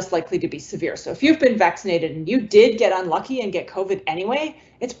much less likely to be severe. So if you've been vaccinated and you did get unlucky and get COVID anyway,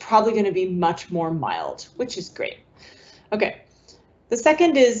 it's probably going to be much more mild, which is great. Okay. The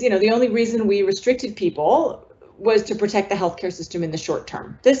second is, the only reason we restricted people was to protect the healthcare system in the short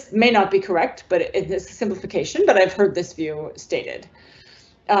term. This may not be correct, but it's a simplification, but I've heard this view stated.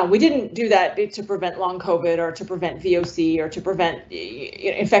 We didn't do that to prevent long COVID or to prevent VOC or to prevent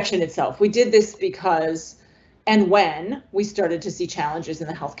infection itself. We did this because and when we started to see challenges in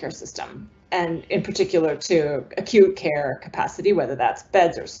the healthcare system, and in particular to acute care capacity, whether that's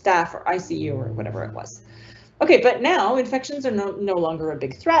beds or staff or ICU or whatever it was. Okay, but now infections are no longer a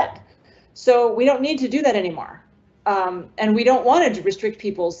big threat. So we don't need to do that anymore. And we don't want to restrict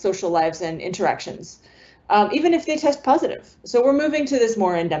people's social lives and interactions, even if they test positive. So we're moving to this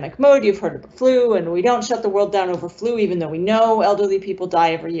more endemic mode. You've heard of the flu, and we don't shut the world down over flu, even though we know elderly people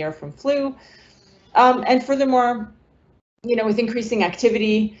die every year from flu. And furthermore, with increasing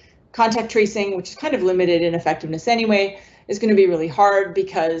activity, contact tracing, which is kind of limited in effectiveness anyway, is going to be really hard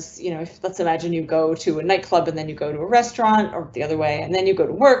because, if let's imagine you go to a nightclub and then you go to a restaurant, or the other way, and then you go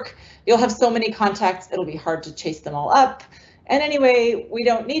to work, you'll have so many contacts, it'll be hard to chase them all up. And anyway, we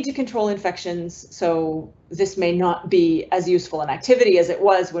don't need to control infections, so this may not be as useful an activity as it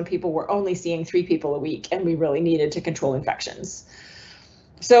was when people were only seeing 3 people a week and we really needed to control infections.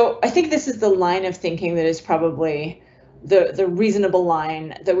 So I think this is the line of thinking that is probably the reasonable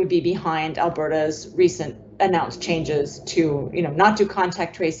line that would be behind Alberta's recent announced changes to, not do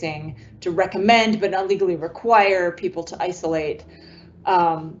contact tracing, to recommend but not legally require people to isolate.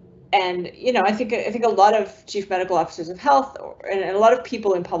 And I think a lot of chief medical officers of health and a lot of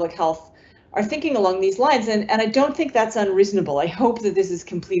people in public health are thinking along these lines, and I don't think that's unreasonable. I hope that this is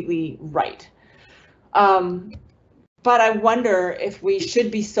completely right. But I wonder if we should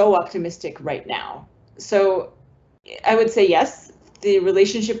be so optimistic right now. So I would say yes, the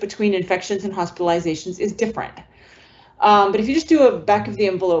relationship between infections and hospitalizations is different. But if you just do a back of the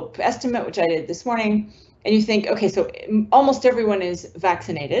envelope estimate, which I did this morning, and you think, okay, so almost everyone is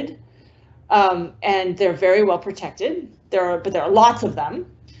vaccinated, and they're very well protected. But there are lots of them,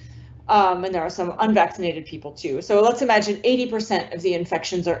 and there are some unvaccinated people too. So let's imagine 80% of the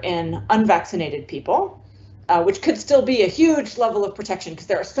infections are in unvaccinated people. Which could still be a huge level of protection because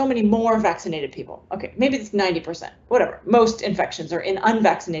there are so many more vaccinated people. Okay, maybe it's 90%, whatever. Most infections are in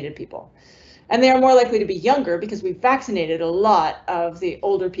unvaccinated people. And they are more likely to be younger because we've vaccinated a lot of the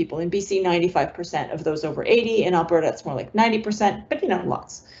older people. In BC, 95% of those over 80. In Alberta, it's more like 90%, but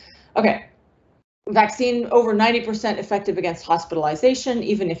lots. Okay, vaccine over 90% effective against hospitalization,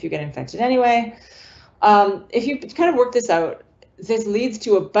 even if you get infected anyway. If you kind of work this out, this leads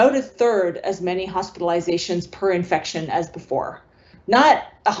to about 1/3 as many hospitalizations per infection as before, not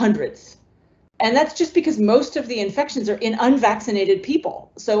 100th. And that's just because most of the infections are in unvaccinated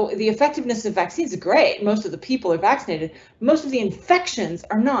people. So the effectiveness of vaccines is great. Most of the people are vaccinated. Most of the infections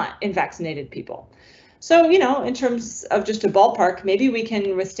are not in vaccinated people. So, in terms of just a ballpark, maybe we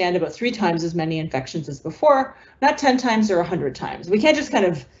can withstand about 3 times as many infections as before, not 10 times or 100 times. We can't just kind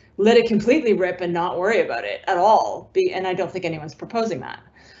of let it completely rip and not worry about it at all. And I don't think anyone's proposing that.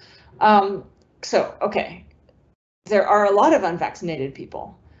 So, okay. there are a lot of unvaccinated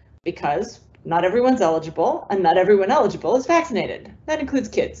people because not everyone's eligible, and not everyone eligible is vaccinated. That includes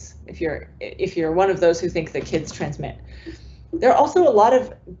kids, if you're one of those who think that kids transmit. There are also a lot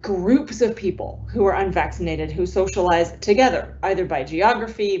of groups of people who are unvaccinated who socialize together, either by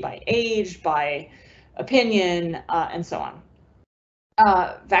geography, by age, by opinion, and so on.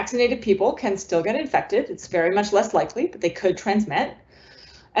 Vaccinated people can still get infected. It's very much less likely, but they could transmit.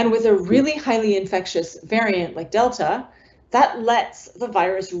 And with a really highly infectious variant like Delta, that lets the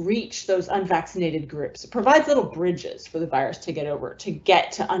virus reach those unvaccinated groups. It provides little bridges for the virus to get over, to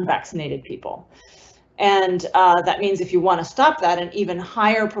get to unvaccinated people. And that means if you want to stop that, an even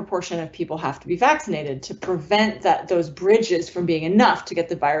higher proportion of people have to be vaccinated to prevent those bridges from being enough to get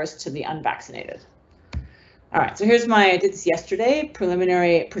the virus to the unvaccinated. All right, so here's I did this yesterday,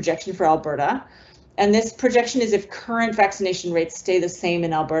 preliminary projection for Alberta. And this projection is if current vaccination rates stay the same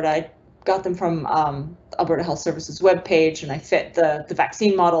in Alberta. I got them from Alberta Health Services webpage, and I fit the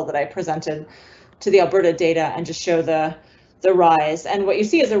vaccine model that I presented to the Alberta data and just show the rise. And what you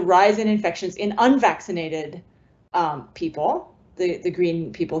see is a rise in infections in unvaccinated people, the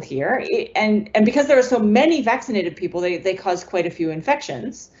green people here. And because there are so many vaccinated people, they cause quite a few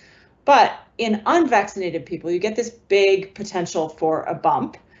infections. But in unvaccinated people, you get this big potential for a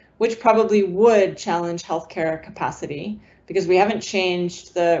bump, which probably would challenge healthcare capacity because we haven't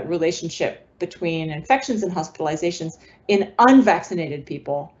changed the relationship between infections and hospitalizations in unvaccinated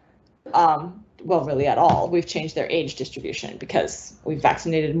people. Well, really at all. We've changed their age distribution because we've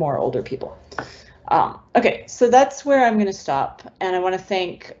vaccinated more older people. Okay, so that's where I'm going to stop. And I want to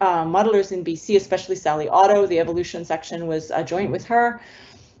thank modelers in BC, especially Sally Otto. The evolution section was joint with her.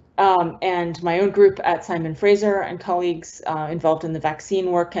 And my own group at Simon Fraser and colleagues involved in the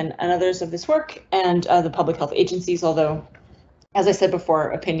vaccine work and others of this work, and the public health agencies, although, as I said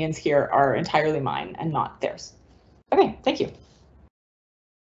before, opinions here are entirely mine and not theirs. Okay, thank you.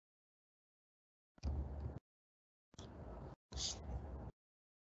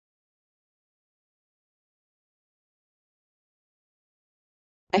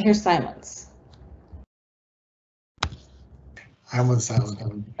 I hear silence. I'm on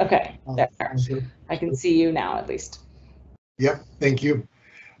silent. Okay, there. I can see you now at least. Yep, thank you.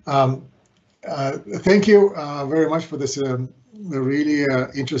 Thank you very much for this really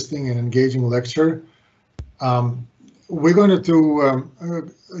interesting and engaging lecture. We're going to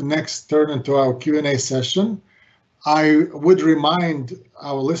next turn into our Q&A session. I would remind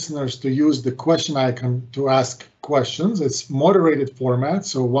our listeners to use the question icon to ask questions. It's moderated format,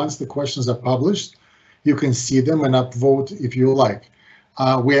 so once the questions are published, you can see them and upvote if you like.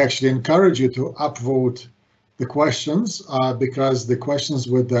 We actually encourage you to upvote the questions because the questions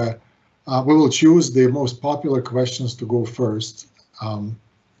with the we will choose the most popular questions to go first.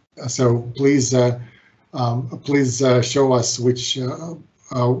 So please show us which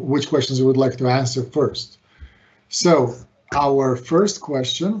questions you would like to answer first. So our first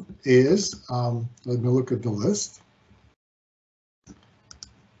question is, let me look at the list.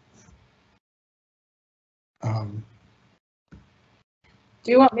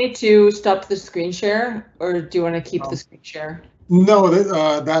 Do you want me to stop the screen share, or do you want to keep the screen share? No,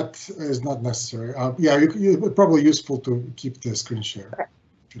 that is not necessary. Yeah, it's probably useful to keep the screen share, okay,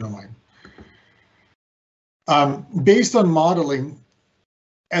 if you don't mind. Based on modeling,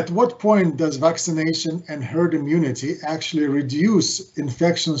 at what point does vaccination and herd immunity actually reduce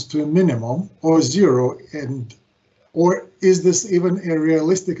infections to a minimum or zero, or is this even a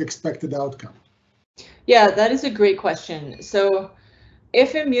realistic expected outcome? Yeah, that is a great question. So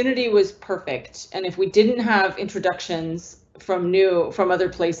if immunity was perfect, and if we didn't have introductions from other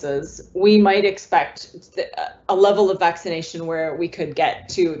places, we might expect a level of vaccination where we could get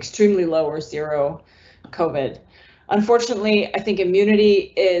to extremely low or zero COVID. Unfortunately, I think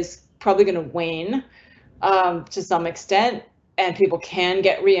immunity is probably going to wane to some extent, and people can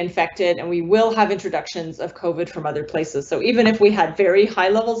get reinfected, and we will have introductions of COVID from other places. So even if we had very high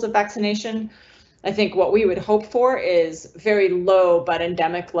levels of vaccination, I think what we would hope for is very low but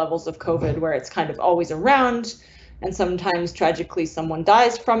endemic levels of COVID, where it's kind of always around, and sometimes tragically someone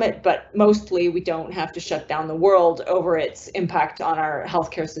dies from it, but mostly we don't have to shut down the world over its impact on our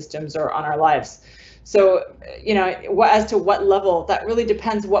healthcare systems or on our lives. So, you know, as to what level, that really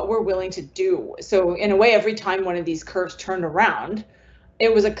depends what we're willing to do. So in a way, every time one of these curves turned around,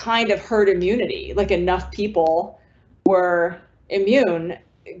 it was a kind of herd immunity, like enough people were immune,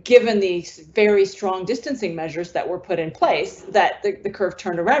 given these very strong distancing measures that were put in place, that the curve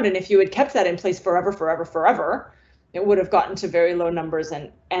turned around. And if you had kept that in place forever, it would have gotten to very low numbers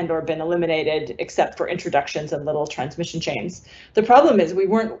and or been eliminated, except for introductions and little transmission chains. The problem is we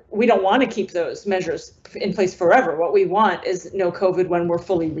don't want to keep those measures in place forever. What we want is no COVID when we're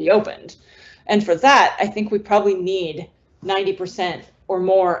fully reopened. And for that, I think we probably need 90% or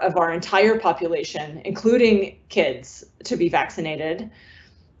more of our entire population, including kids, to be vaccinated.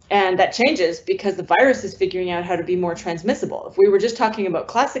 And that changes because the virus is figuring out how to be more transmissible. If we were just talking about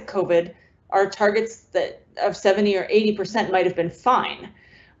classic COVID, our targets of 70 or 80% might have been fine.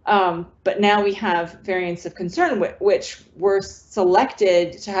 But now we have variants of concern which were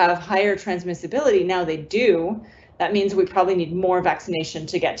selected to have higher transmissibility. Now they do. That means we probably need more vaccination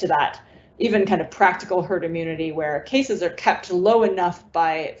to get to that even kind of practical herd immunity where cases are kept low enough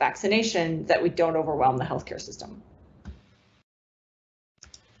by vaccination that we don't overwhelm the healthcare system.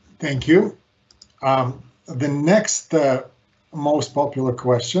 Thank you. The next most popular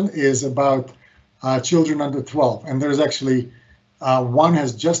question is about children under 12, and there's actually one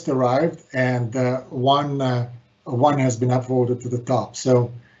has just arrived and one has been upvoted to the top.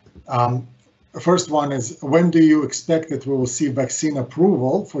 So the first one is, when do you expect that we will see vaccine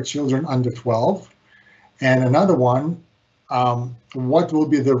approval for children under 12? And another one, what will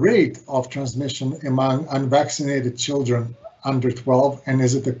be the rate of transmission among unvaccinated children under 12, and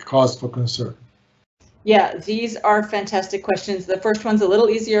is it a cause for concern? Yeah, these are fantastic questions. The first one's a little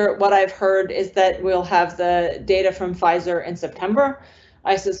easier. What I've heard is that we'll have the data from Pfizer in September.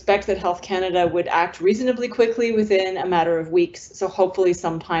 I suspect that Health Canada would act reasonably quickly within a matter of weeks. So hopefully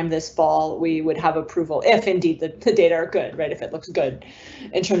sometime this fall, we would have approval, if indeed the data are good, right? If it looks good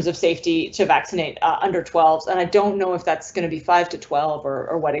in terms of safety to vaccinate under 12s. And I don't know if that's going to be 5 to 12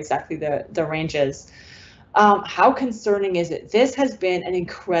 or what exactly the range is. How concerning is it? This has been an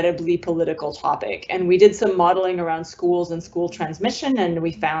incredibly political topic, and we did some modeling around schools and school transmission, and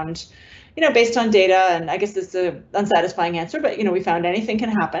we found, based on data, and I guess this is an unsatisfying answer, but we found anything can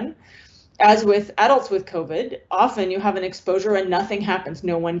happen. As with adults with COVID, often you have an exposure and nothing happens,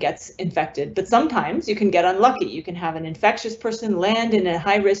 no one gets infected, but sometimes you can get unlucky. You can have an infectious person land in a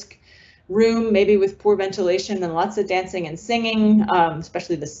high-risk room, maybe with poor ventilation and lots of dancing and singing,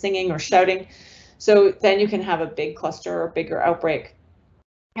 especially the singing or shouting. So then you can have a big cluster or bigger outbreak.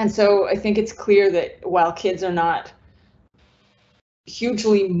 And so I think it's clear that while kids are not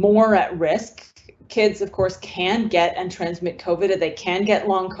hugely more at risk, kids, of course, can get and transmit COVID, and they can get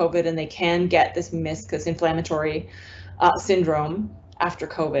long COVID, and they can get this meniscus inflammatory syndrome after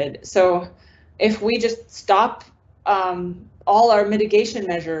COVID. So if we just stop all our mitigation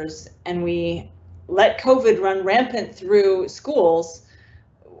measures and we let COVID run rampant through schools,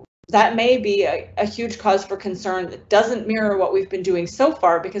 that may be a huge cause for concern that doesn't mirror what we've been doing so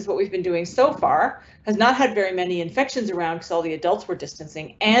far, because what we've been doing so far has not had very many infections around because all the adults were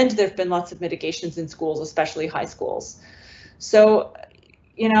distancing, and there have been lots of mitigations in schools, especially high schools. So,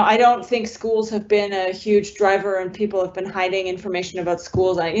 I don't think schools have been a huge driver and people have been hiding information about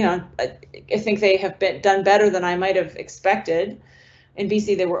schools. I think they have done better than I might have expected. In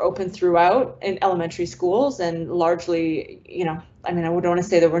BC, they were open throughout in elementary schools, and largely, I don't want to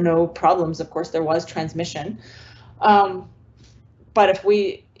say there were no problems. Of course, there was transmission. But if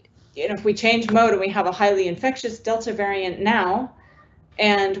we change mode and we have a highly infectious Delta variant now,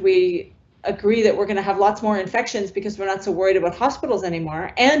 and we agree that we're going to have lots more infections because we're not so worried about hospitals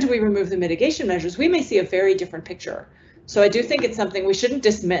anymore, and we remove the mitigation measures, we may see a very different picture. So I do think it's something we shouldn't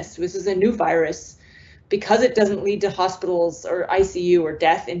dismiss. This is a new virus. Because it doesn't lead to hospitals or ICU or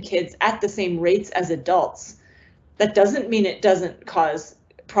death in kids at the same rates as adults, that doesn't mean it doesn't cause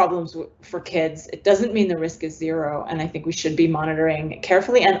problems for kids. It doesn't mean the risk is zero. And I think we should be monitoring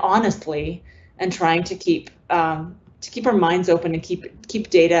carefully and honestly, and trying to keep our minds open and keep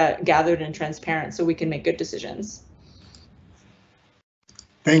data gathered and transparent so we can make good decisions.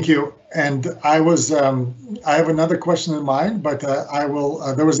 Thank you. And I have another question in mind, but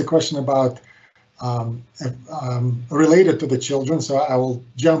there was a question about related to the children, so I will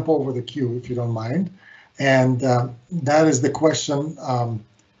jump over the queue if you don't mind. And that is the question,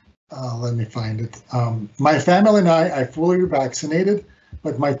 let me find it. My family and I are fully vaccinated,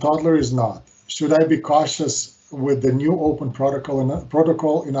 but my toddler is not. Should I be cautious with the new open protocol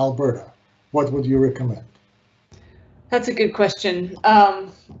in Alberta? What would you recommend? That's a good question.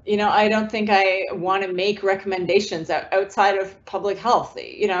 I don't think I want to make recommendations outside of public health.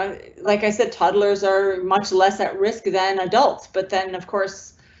 Like I said, toddlers are much less at risk than adults. But then, of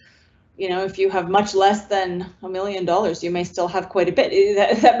course, if you have much less than $1 million, you may still have quite a bit.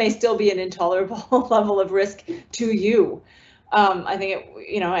 That may still be an intolerable level of risk to you. I think,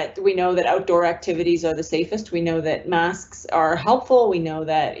 we know that outdoor activities are the safest. We know that masks are helpful. We know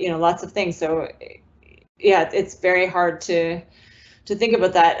that, lots of things. So yeah, it's very hard to think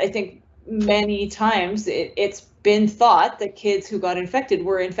about that. I think many times it's been thought that kids who got infected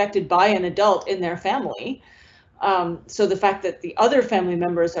were infected by an adult in their family. So the fact that the other family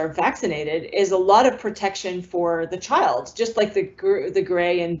members are vaccinated is a lot of protection for the child, just like the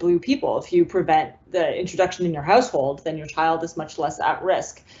gray and blue people. If you prevent the introduction in your household, then your child is much less at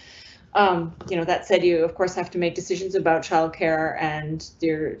risk. That said, you of course have to make decisions about childcare and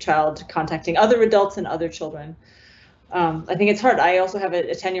your child contacting other adults and other children. I think it's hard. I also have a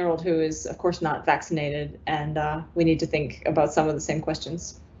 10-year-old who is, of course, not vaccinated, and we need to think about some of the same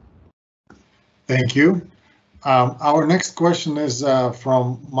questions. Thank you. Our next question is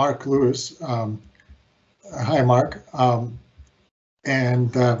from Mark Lewis. Hi, Mark. I'm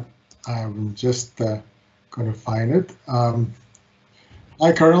just going to find it.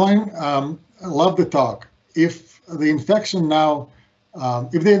 Hi, Colijn. I love the talk. If the infection now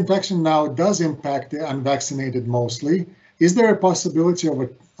does impact the unvaccinated mostly, is there a possibility of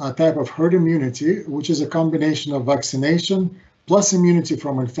a type of herd immunity, which is a combination of vaccination plus immunity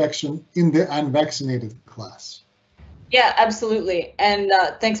from infection in the unvaccinated class? Yeah, absolutely. And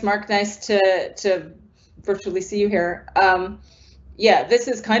thanks, Mark. Nice to virtually see you here. Yeah, this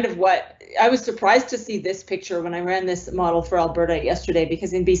is kind of what I was surprised to see this picture when I ran this model for Alberta yesterday,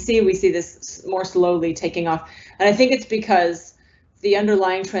 because in BC we see this more slowly taking off. And I think it's because the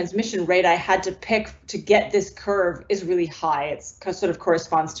underlying transmission rate I had to pick to get this curve is really high. It's sort of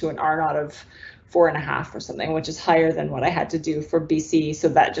corresponds to an R0 of 4.5 or something, which is higher than what I had to do for BC. So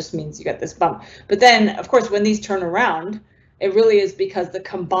that just means you get this bump. But then, of course, when these turn around, it really is because the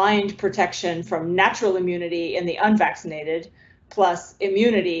combined protection from natural immunity in the unvaccinated plus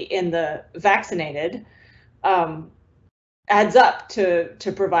immunity in the vaccinated adds up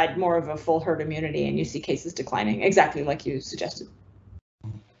to provide more of a full herd immunity, and you see cases declining, exactly like you suggested.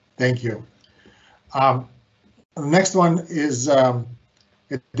 Thank you. The next one is a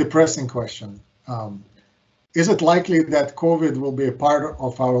depressing question. Is it likely that COVID will be a part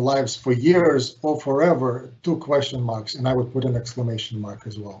of our lives for years or forever? 2 question marks, and I would put an exclamation mark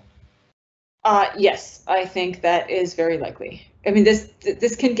as well. Yes, I think that is very likely. I mean,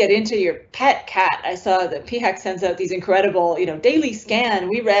 this can get into your pet cat. I saw that PHAC sends out these incredible, daily scan.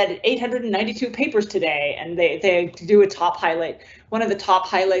 We read 892 papers today, and they do a top highlight. One of the top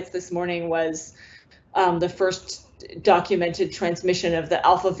highlights this morning was the first documented transmission of the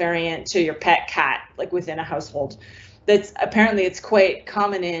alpha variant to your pet cat, like within a household. That's apparently it's quite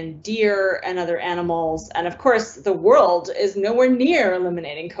common in deer and other animals. And of course, the world is nowhere near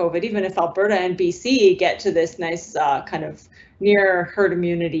eliminating COVID, even if Alberta and BC get to this nice kind of near herd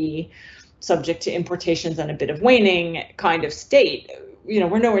immunity, subject to importations and a bit of waning kind of state.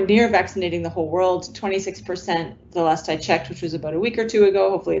 We're nowhere near vaccinating the whole world. 26% the last I checked, which was about a week or 2 ago.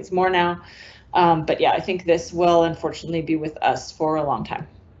 Hopefully it's more now. But yeah, I think this will unfortunately be with us for a long time.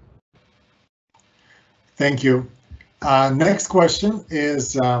 Thank you. Next question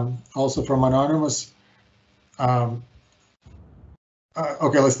is also from Anonymous. Okay,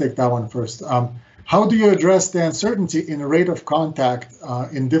 let's take that one first. How do you address the uncertainty in rate of contact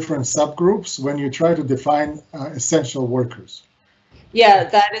in different subgroups when you try to define essential workers? Yeah,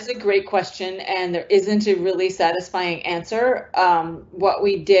 that is a great question, and there isn't a really satisfying answer. What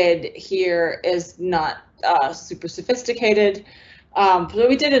we did here is not super sophisticated. So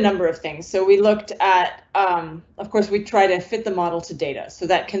we did a number of things. So we looked at, of course, we try to fit the model to data. So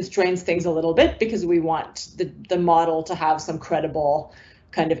that constrains things a little bit because we want the model to have some credible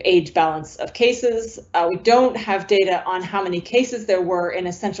kind of age balance of cases. We don't have data on how many cases there were in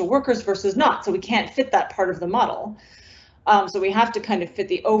essential workers versus not. So we can't fit that part of the model. So we have to kind of fit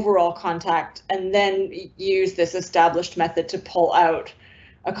the overall contact and then use this established method to pull out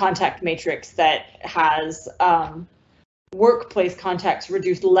a contact matrix that has workplace contacts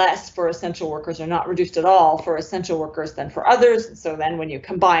reduced less for essential workers or not reduced at all for essential workers than for others. So then when you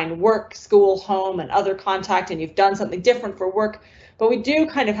combine work, school, home, and other contact, and you've done something different for work, but we do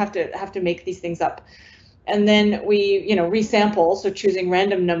kind of have to make these things up. And then we, resample, so choosing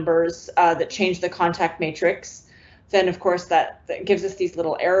random numbers that change the contact matrix. Then of course that gives us these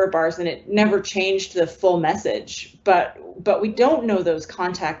little error bars, and it never changed the full message, but we don't know those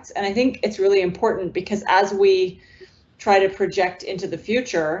contacts. And I think it's really important because as we try to project into the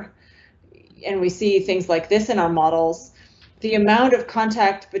future and we see things like this in our models, the amount of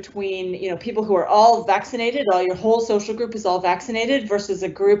contact between people who are all vaccinated, your whole social group is all vaccinated versus a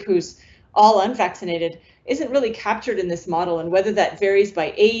group who's all unvaccinated isn't really captured in this model, and whether that varies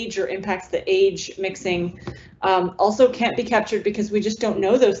by age or impacts the age mixing also can't be captured because we just don't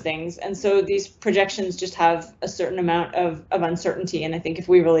know those things. And so these projections just have a certain amount of uncertainty, and I think if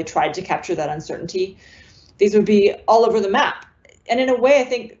we really tried to capture that uncertainty, these would be all over the map. And in a way, I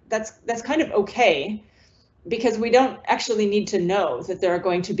think that's kind of okay, because we don't actually need to know that there are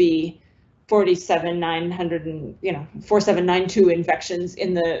going to be 4792 infections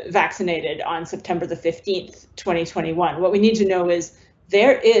in the vaccinated on September the 15th, 2021. What we need to know is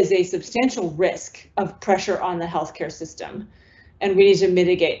there is a substantial risk of pressure on the healthcare system, and we need to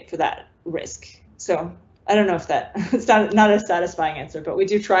mitigate for that risk. So I don't know if it's not a satisfying answer, but we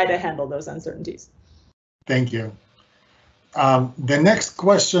do try to handle those uncertainties. Thank you. The next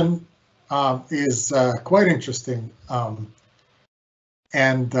question is quite interesting, so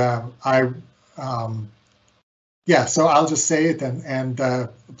I'll just say it, and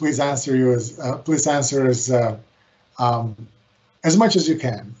please answer as much as you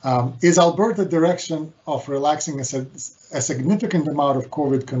can. Is Alberta direction of relaxing a significant amount of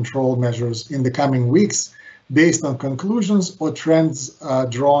COVID control measures in the coming weeks based on conclusions or trends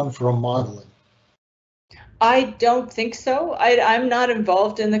drawn from modeling? I don't think so. I'm not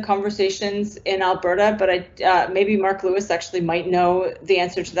involved in the conversations in Alberta, but maybe Mark Lewis actually might know the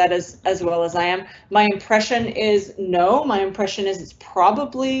answer to that as well as I am. My impression is no. My impression is it's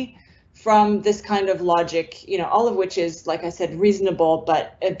probably from this kind of logic, all of which is, like I said, reasonable,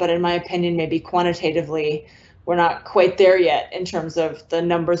 but in my opinion, maybe quantitatively, we're not quite there yet in terms of the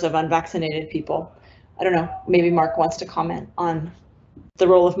numbers of unvaccinated people. I don't know. Maybe Mark wants to comment on the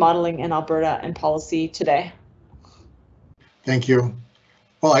role of modeling in Alberta and policy today. Thank you.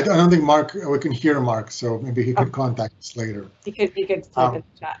 Well, I don't think we can hear Mark, so maybe he could contact us later. He could type in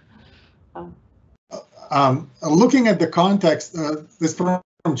the chat. Looking at the context, this from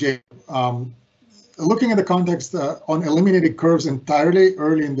Jay. Looking at the context on eliminated curves entirely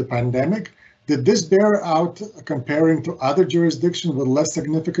early in the pandemic, did this bear out comparing to other jurisdictions with less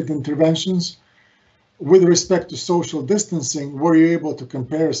significant interventions? With respect to social distancing, were you able to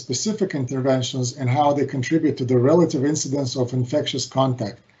compare specific interventions and how they contribute to the relative incidence of infectious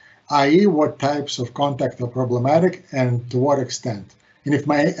contact, i.e. what types of contact are problematic and to what extent? And if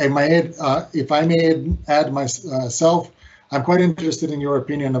I may add myself, I'm quite interested in your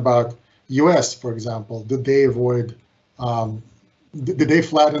opinion about US, for example. Did they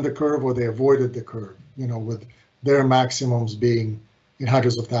flatten the curve, or they avoided the curve, with their maximums being in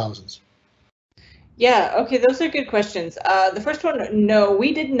hundreds of thousands? Yeah, okay, those are good questions. The first one, no,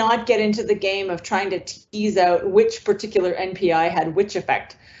 we did not get into the game of trying to tease out which particular NPI had which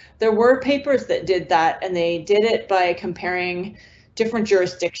effect. There were papers that did that, and they did it by comparing different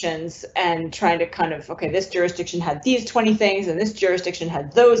jurisdictions and trying to kind of, okay, this jurisdiction had these 20 things, and this jurisdiction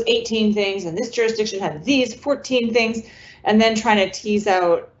had those 18 things, and this jurisdiction had these 14 things, and then trying to tease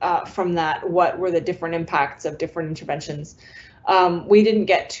out from that what were the different impacts of different interventions. We didn't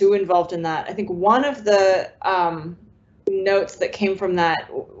get too involved in that. I think one of the notes that came from that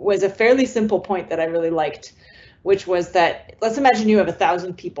was a fairly simple point that I really liked, which was that, let's imagine you have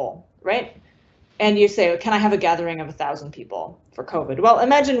 1,000 people, right? And you say, can I have a gathering of 1,000 people for COVID? Well,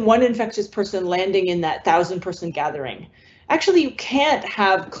 imagine one infectious person landing in that 1,000-person gathering. Actually, you can't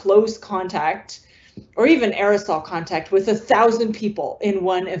have close contact or even aerosol contact with 1,000 people in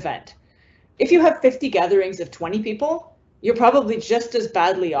one event. If you have 50 gatherings of 20 people, you're probably just as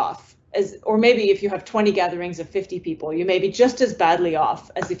badly off or maybe if you have 20 gatherings of 50 people, you may be just as badly off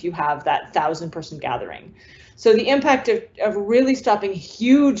as if you have that 1,000-person gathering. So the impact of really stopping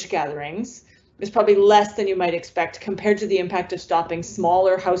huge gatherings is probably less than you might expect compared to the impact of stopping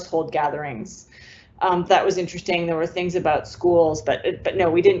smaller household gatherings. That was interesting. There were things about schools, but no,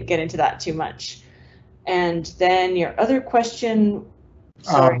 we didn't get into that too much. And then your other question,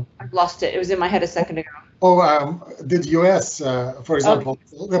 sorry, I've lost it. It was in my head a second ago. Did US, for example,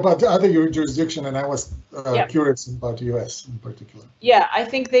 about the other jurisdiction, and I was curious about US in particular. Yeah, I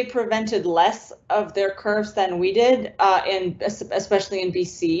think they prevented less of their curves than we did, especially in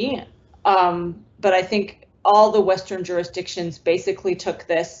BC. But I think all the Western jurisdictions basically took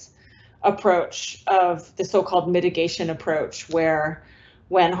this approach of the so-called mitigation approach, where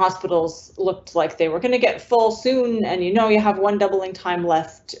when hospitals looked like they were going to get full soon, and you have one doubling time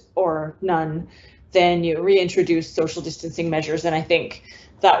left or none, then you reintroduce social distancing measures. And I think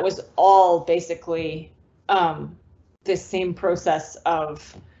that was all basically this same process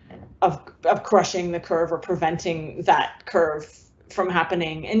of crushing the curve or preventing that curve from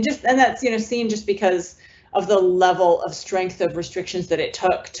happening. And that's seen just because of the level of strength of restrictions that it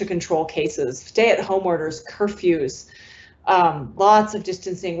took to control cases, stay-at-home orders, curfews, lots of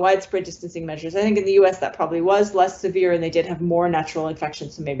distancing, widespread distancing measures. I think in the US that probably was less severe, and they did have more natural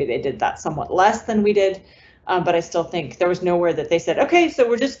infections, so maybe they did that somewhat less than we did. But I still think there was nowhere that they said, okay, so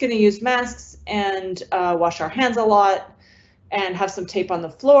we're just going to use masks and wash our hands a lot and have some tape on the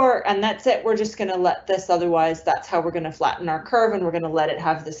floor, and that's it. We're just going to let this, otherwise that's how we're going to flatten our curve, and we're going to let it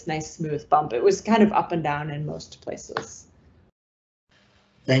have this nice smooth bump. It was kind of up and down in most places.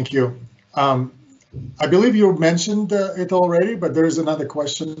 Thank you. I believe you mentioned it already, but there is another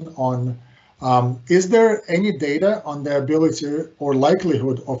question on, is there any data on the ability or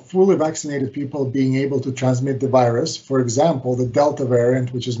likelihood of fully vaccinated people being able to transmit the virus? For example, the Delta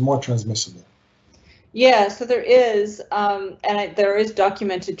variant, which is more transmissible. Yeah, so there is, there is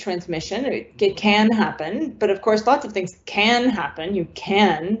documented transmission. It can happen, but of course, lots of things can happen. You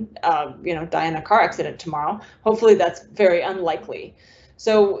can, die in a car accident tomorrow. Hopefully, that's very unlikely.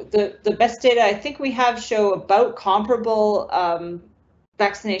 So the best data I think we have show about comparable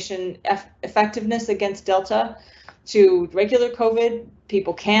vaccination effectiveness against Delta to regular COVID.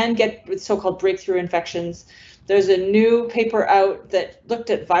 People can get so-called breakthrough infections. There's a new paper out that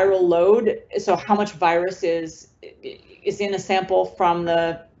looked at viral load, so how much virus is in a sample from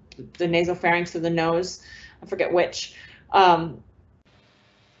the nasopharynx or the nose, I forget which,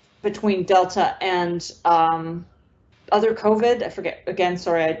 between Delta and other COVID. I forget, again,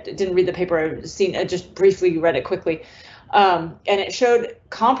 sorry, I didn't read the paper. I just briefly read it quickly. And it showed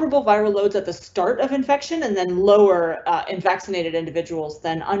comparable viral loads at the start of infection and then lower in vaccinated individuals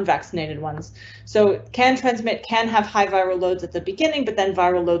than unvaccinated ones. So it can transmit, can have high viral loads at the beginning, but then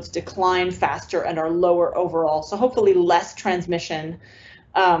viral loads decline faster and are lower overall. So hopefully less transmission.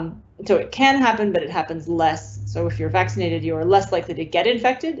 So it can happen, but it happens less. So if you're vaccinated, you are less likely to get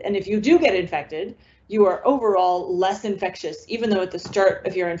infected. And if you do get infected, you are overall less infectious, even though at the start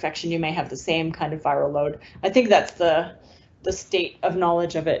of your infection, you may have the same kind of viral load. I think that's the state of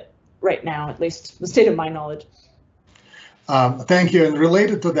knowledge of it right now, at least the state of my knowledge. Thank you. And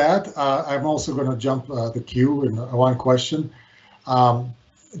related to that, I'm also going to jump the queue in one question.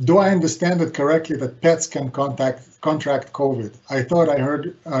 Do I understand it correctly that pets can contract COVID? I thought I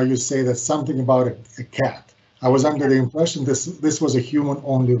heard you say that something about a cat. I was under the impression this was a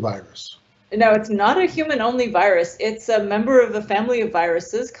human-only virus. No, it's not a human-only virus. It's a member of a family of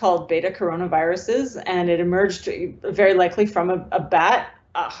viruses called beta coronaviruses, and it emerged very likely from a bat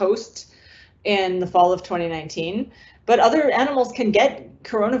host in the fall of 2019. But other animals can get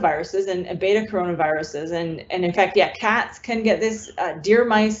coronaviruses and beta coronaviruses, and in fact, yeah, cats can get this. Deer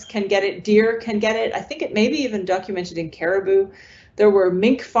mice can get it. Deer can get it. I think it may be even documented in caribou. There were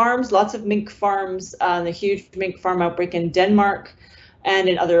mink farms, lots of mink farms, the huge mink farm outbreak in Denmark, and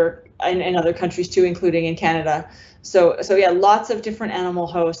in other countries too, including in Canada. So yeah, lots of different animal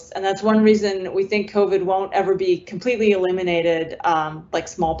hosts, and that's one reason we think COVID won't ever be completely eliminated, like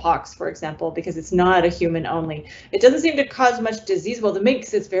smallpox, for example, because it's not a human only. It doesn't seem to cause much disease. Well, the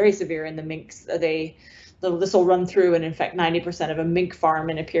minks, it's very severe in the minks. This will run through and infect 90% of a mink farm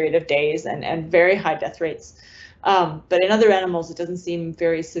in a period of days, and very high death rates. But in other animals, it doesn't seem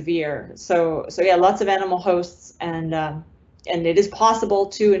very severe. So yeah, lots of animal hosts, and it is possible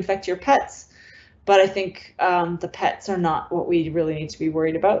to infect your pets. But I think the pets are not what we really need to be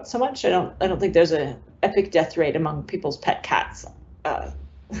worried about so much. I don't think there's an epic death rate among people's pet cats. I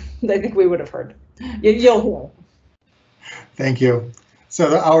think we would have heard. You'll hear. Thank you.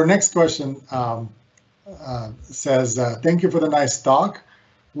 So our next question says, thank you for the nice talk.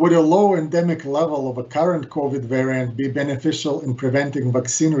 Would a low endemic level of a current COVID variant be beneficial in preventing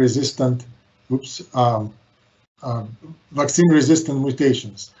vaccine-resistant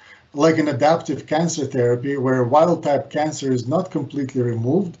mutations, like an adaptive cancer therapy where wild-type cancer is not completely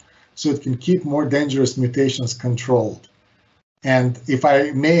removed, so it can keep more dangerous mutations controlled? And if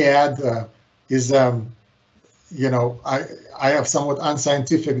I may add, I have somewhat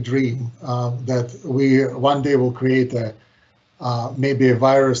unscientific dream that we one day will create maybe a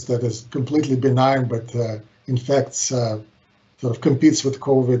virus that is completely benign, but infects, sort of competes with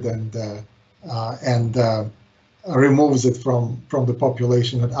COVID and removes it from the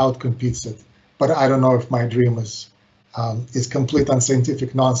population and outcompetes it. But I don't know if my dream is complete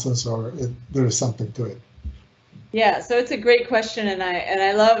unscientific nonsense or there is something to it. Yeah, so it's a great question, and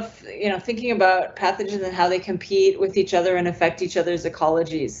I love thinking about pathogens and how they compete with each other and affect each other's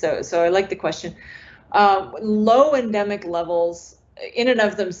ecologies. So I like the question. Low endemic levels in and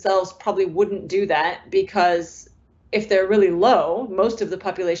of themselves probably wouldn't do that, because if they're really low, most of the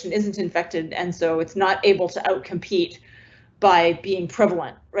population isn't infected, and so it's not able to outcompete by being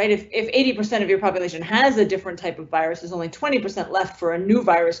prevalent, right? If 80% of your population has a different type of virus, there's only 20% left for a new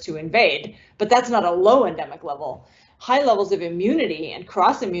virus to invade, but that's not a low endemic level. High levels of immunity and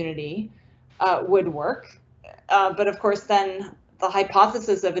cross immunity would work, but of course then the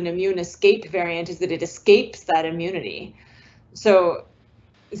hypothesis of an immune escape variant is that it escapes that immunity. So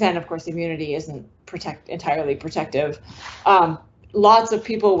then of course immunity isn't entirely protective. Lots of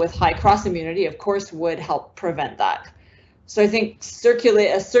people with high cross immunity, of course, would help prevent that. So I think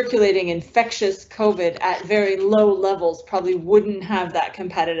a circulating infectious COVID at very low levels probably wouldn't have that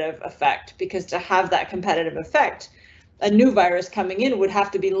competitive effect, because to have that competitive effect, a new virus coming in would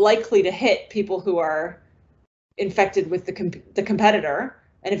have to be likely to hit people who are infected with the competitor.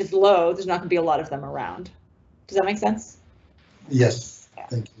 And if it's low, there's not going to be a lot of them around. Does that make sense? Yes, yeah.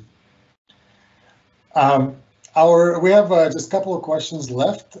 Thank you. We have just a couple of questions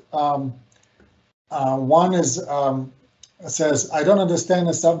left. One is, says, I don't understand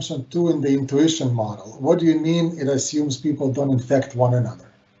assumption 2 in the intuition model. What do you mean it assumes people don't infect one another?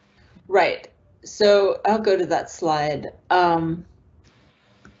 Right. So I'll go to that slide. That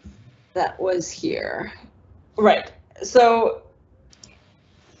was here. Right. So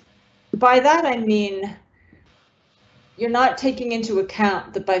by that, I mean, you're not taking into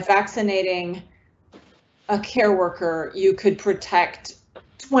account that by vaccinating a care worker, you could protect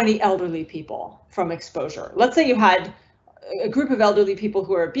 20 elderly people from exposure. Let's say you had a group of elderly people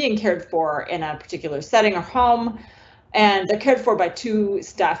who are being cared for in a particular setting or home, and they're cared for by 2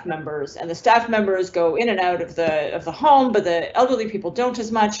 staff members, and the staff members go in and out of the home, but the elderly people don't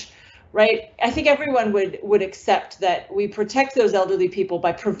as much, right? I think everyone would accept that we protect those elderly people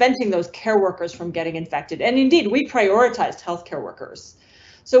by preventing those care workers from getting infected. And indeed, we prioritized healthcare workers.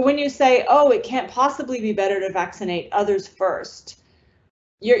 So when you say, oh, it can't possibly be better to vaccinate others first,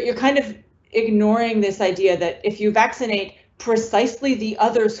 you're kind of ignoring this idea that if you vaccinate precisely the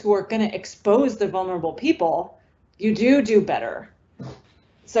others who are going to expose the vulnerable people, you do better.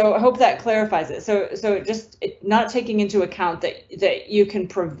 So I hope that clarifies it. So just not taking into account that you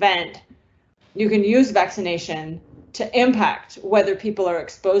can use vaccination to impact whether people are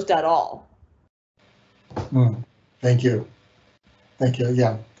exposed at all. Thank you. Thank you.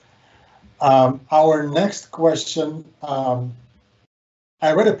 Yeah. Our next question.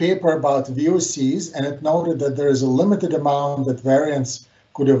 I read a paper about VOCs, and it noted that there is a limited amount that variants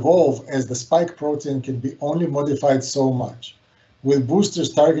could evolve, as the spike protein can be only modified so much. With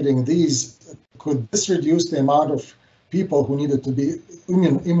boosters targeting these, could this reduce the amount of people who needed to be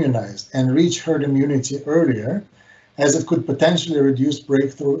immunized and reach herd immunity earlier, as it could potentially reduce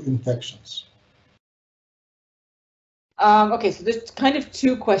breakthrough infections? Okay, so there's kind of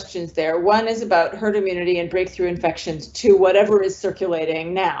 2 questions there. One is about herd immunity and breakthrough infections to whatever is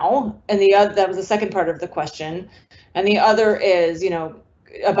circulating now, and that was the second part of the question. And the other is,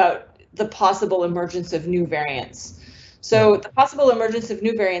 about the possible emergence of new variants. So the possible emergence of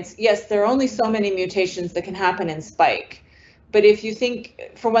new variants, yes, there are only so many mutations that can happen in spike. But if you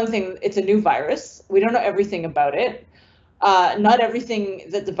think, for one thing, it's a new virus. We don't know everything about it. Not everything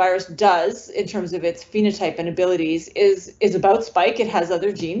that the virus does in terms of its phenotype and abilities is about spike. It has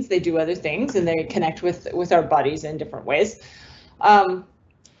other genes, they do other things, and they connect with our bodies in different ways. But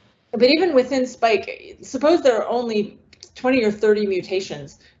even within spike, suppose there are only 20 or 30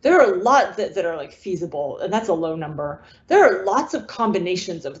 mutations. There are a lot that are like feasible, and that's a low number. There are lots of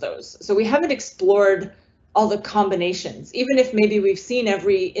combinations of those. So we haven't explored all the combinations, even if maybe we've seen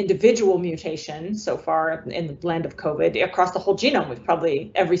every individual mutation so far in the land of COVID across the whole genome. We've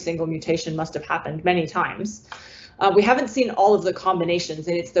probably every single mutation must have happened many times. We haven't seen all of the combinations,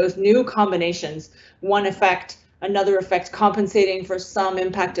 and it's those new combinations, one effect, another effect compensating for some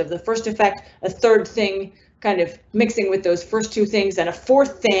impact of the first effect, a third thing kind of mixing with those first 2 things, and a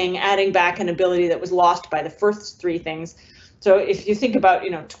fourth thing adding back an ability that was lost by the first 3 things. So if you think about,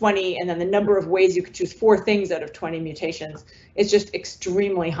 20 and then the number of ways you could choose 4 things out of 20 mutations, it's just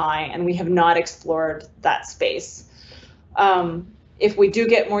extremely high, and we have not explored that space. If we do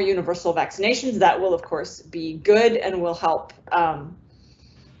get more universal vaccinations, that will of course be good and will help. I'm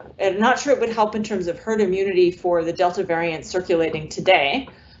not sure it would help in terms of herd immunity for the Delta variant circulating today.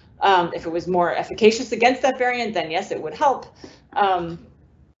 If it was more efficacious against that variant, then yes, it would help.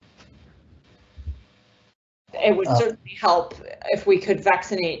 It would certainly help if we could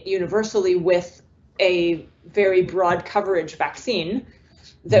vaccinate universally with a very broad coverage vaccine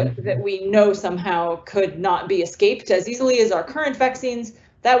that we know somehow could not be escaped as easily as our current vaccines.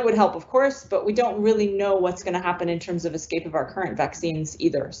 That would help, of course, but we don't really know what's going to happen in terms of escape of our current vaccines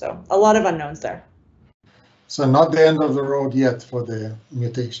either. So a lot of unknowns there. So not the end of the road yet for the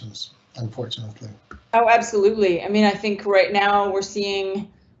mutations, unfortunately. Oh, absolutely. I mean, I think right now we're seeing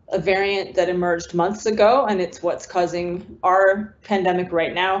a variant that emerged months ago, and it's what's causing our pandemic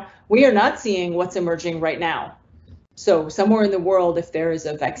right now. We are not seeing what's emerging right now. So somewhere in the world, if there is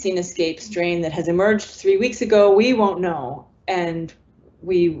a vaccine escape strain that has emerged 3 weeks ago, we won't know. And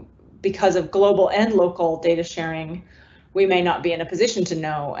we, because of global and local data sharing, we may not be in a position to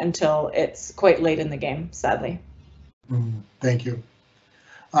know until it's quite late in the game, sadly. Thank you.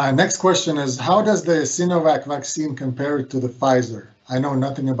 Next question is, how does the Sinovac vaccine compare to the Pfizer? I know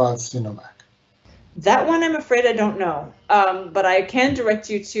nothing about Sinovac. That one, I'm afraid I don't know, but I can direct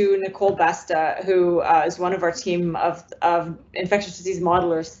you to Nicole Basta, who is one of our team of infectious disease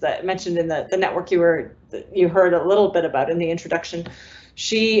modelers that mentioned in the network you heard a little bit about in the introduction.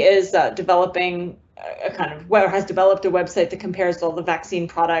 She is developing has developed a website that compares all the vaccine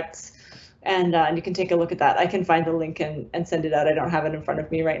products, and you can take a look at that. I can find the link and send it out. I don't have it in front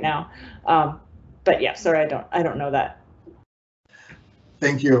of me right now, but yeah, sorry, I don't know that.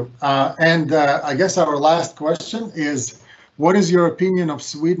 Thank you. And I guess our last question is, what is your opinion of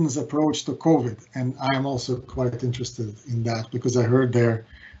Sweden's approach to COVID? And I am also quite interested in that because I heard their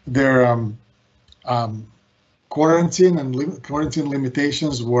quarantine and quarantine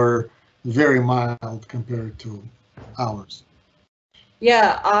limitations were very mild compared to ours.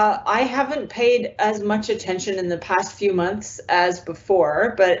 Yeah, I haven't paid as much attention in the past few months as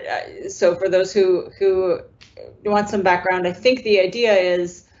before, but so for those who want some background, I think the idea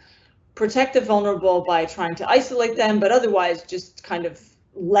is protect the vulnerable by trying to isolate them, but otherwise just kind of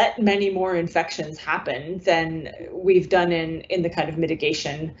let many more infections happen than we've done in the kind of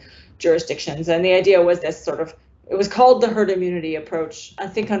mitigation jurisdictions. And the idea was this it was called the herd immunity approach, I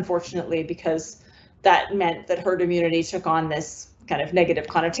think, unfortunately, because that meant that herd immunity took on this kind of negative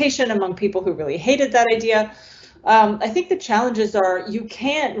connotation among people who really hated that idea. I think the challenges are you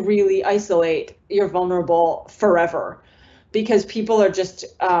can't really isolate your vulnerable forever because people are just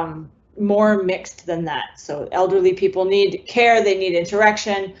more mixed than that. So elderly people need care, they need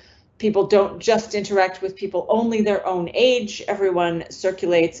interaction. People don't just interact with people only their own age, everyone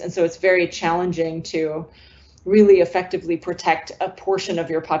circulates, and so it's very challenging to really effectively protect a portion of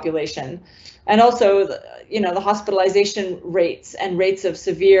your population. And also, the hospitalization rates and rates of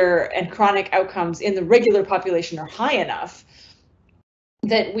severe and chronic outcomes in the regular population are high enough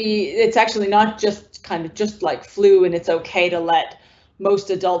that it's actually not just like flu, and it's okay to let most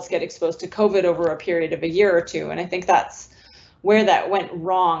adults get exposed to COVID over a period of a year or two. And I think that's where that went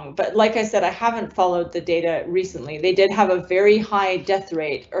wrong. But like I said, I haven't followed the data recently. They did have a very high death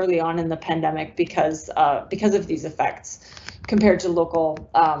rate early on in the pandemic because of these effects compared to local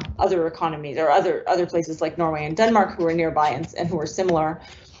other economies or other places like Norway and Denmark who were nearby and who were similar.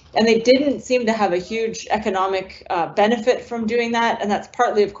 And they didn't seem to have a huge economic benefit from doing that. And that's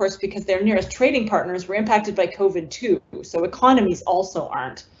partly, of course, because their nearest trading partners were impacted by COVID too. So economies also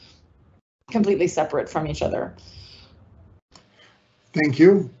aren't completely separate from each other. Thank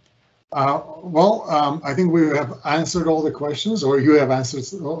you. I think we have answered all the questions, or you have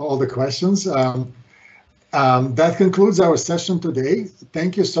answered all the questions. That concludes our session today.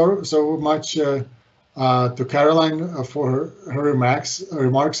 Thank you so much to Colijn for her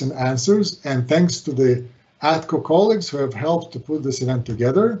remarks and answers, and thanks to the ATCO colleagues who have helped to put this event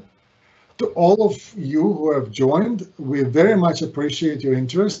together. To all of you who have joined, we very much appreciate your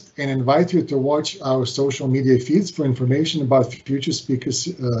interest and invite you to watch our social media feeds for information about future speaker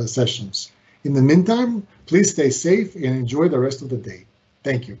sessions. In the meantime, please stay safe and enjoy the rest of the day.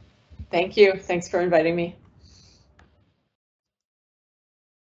 Thank you. Thank you. Thanks for inviting me.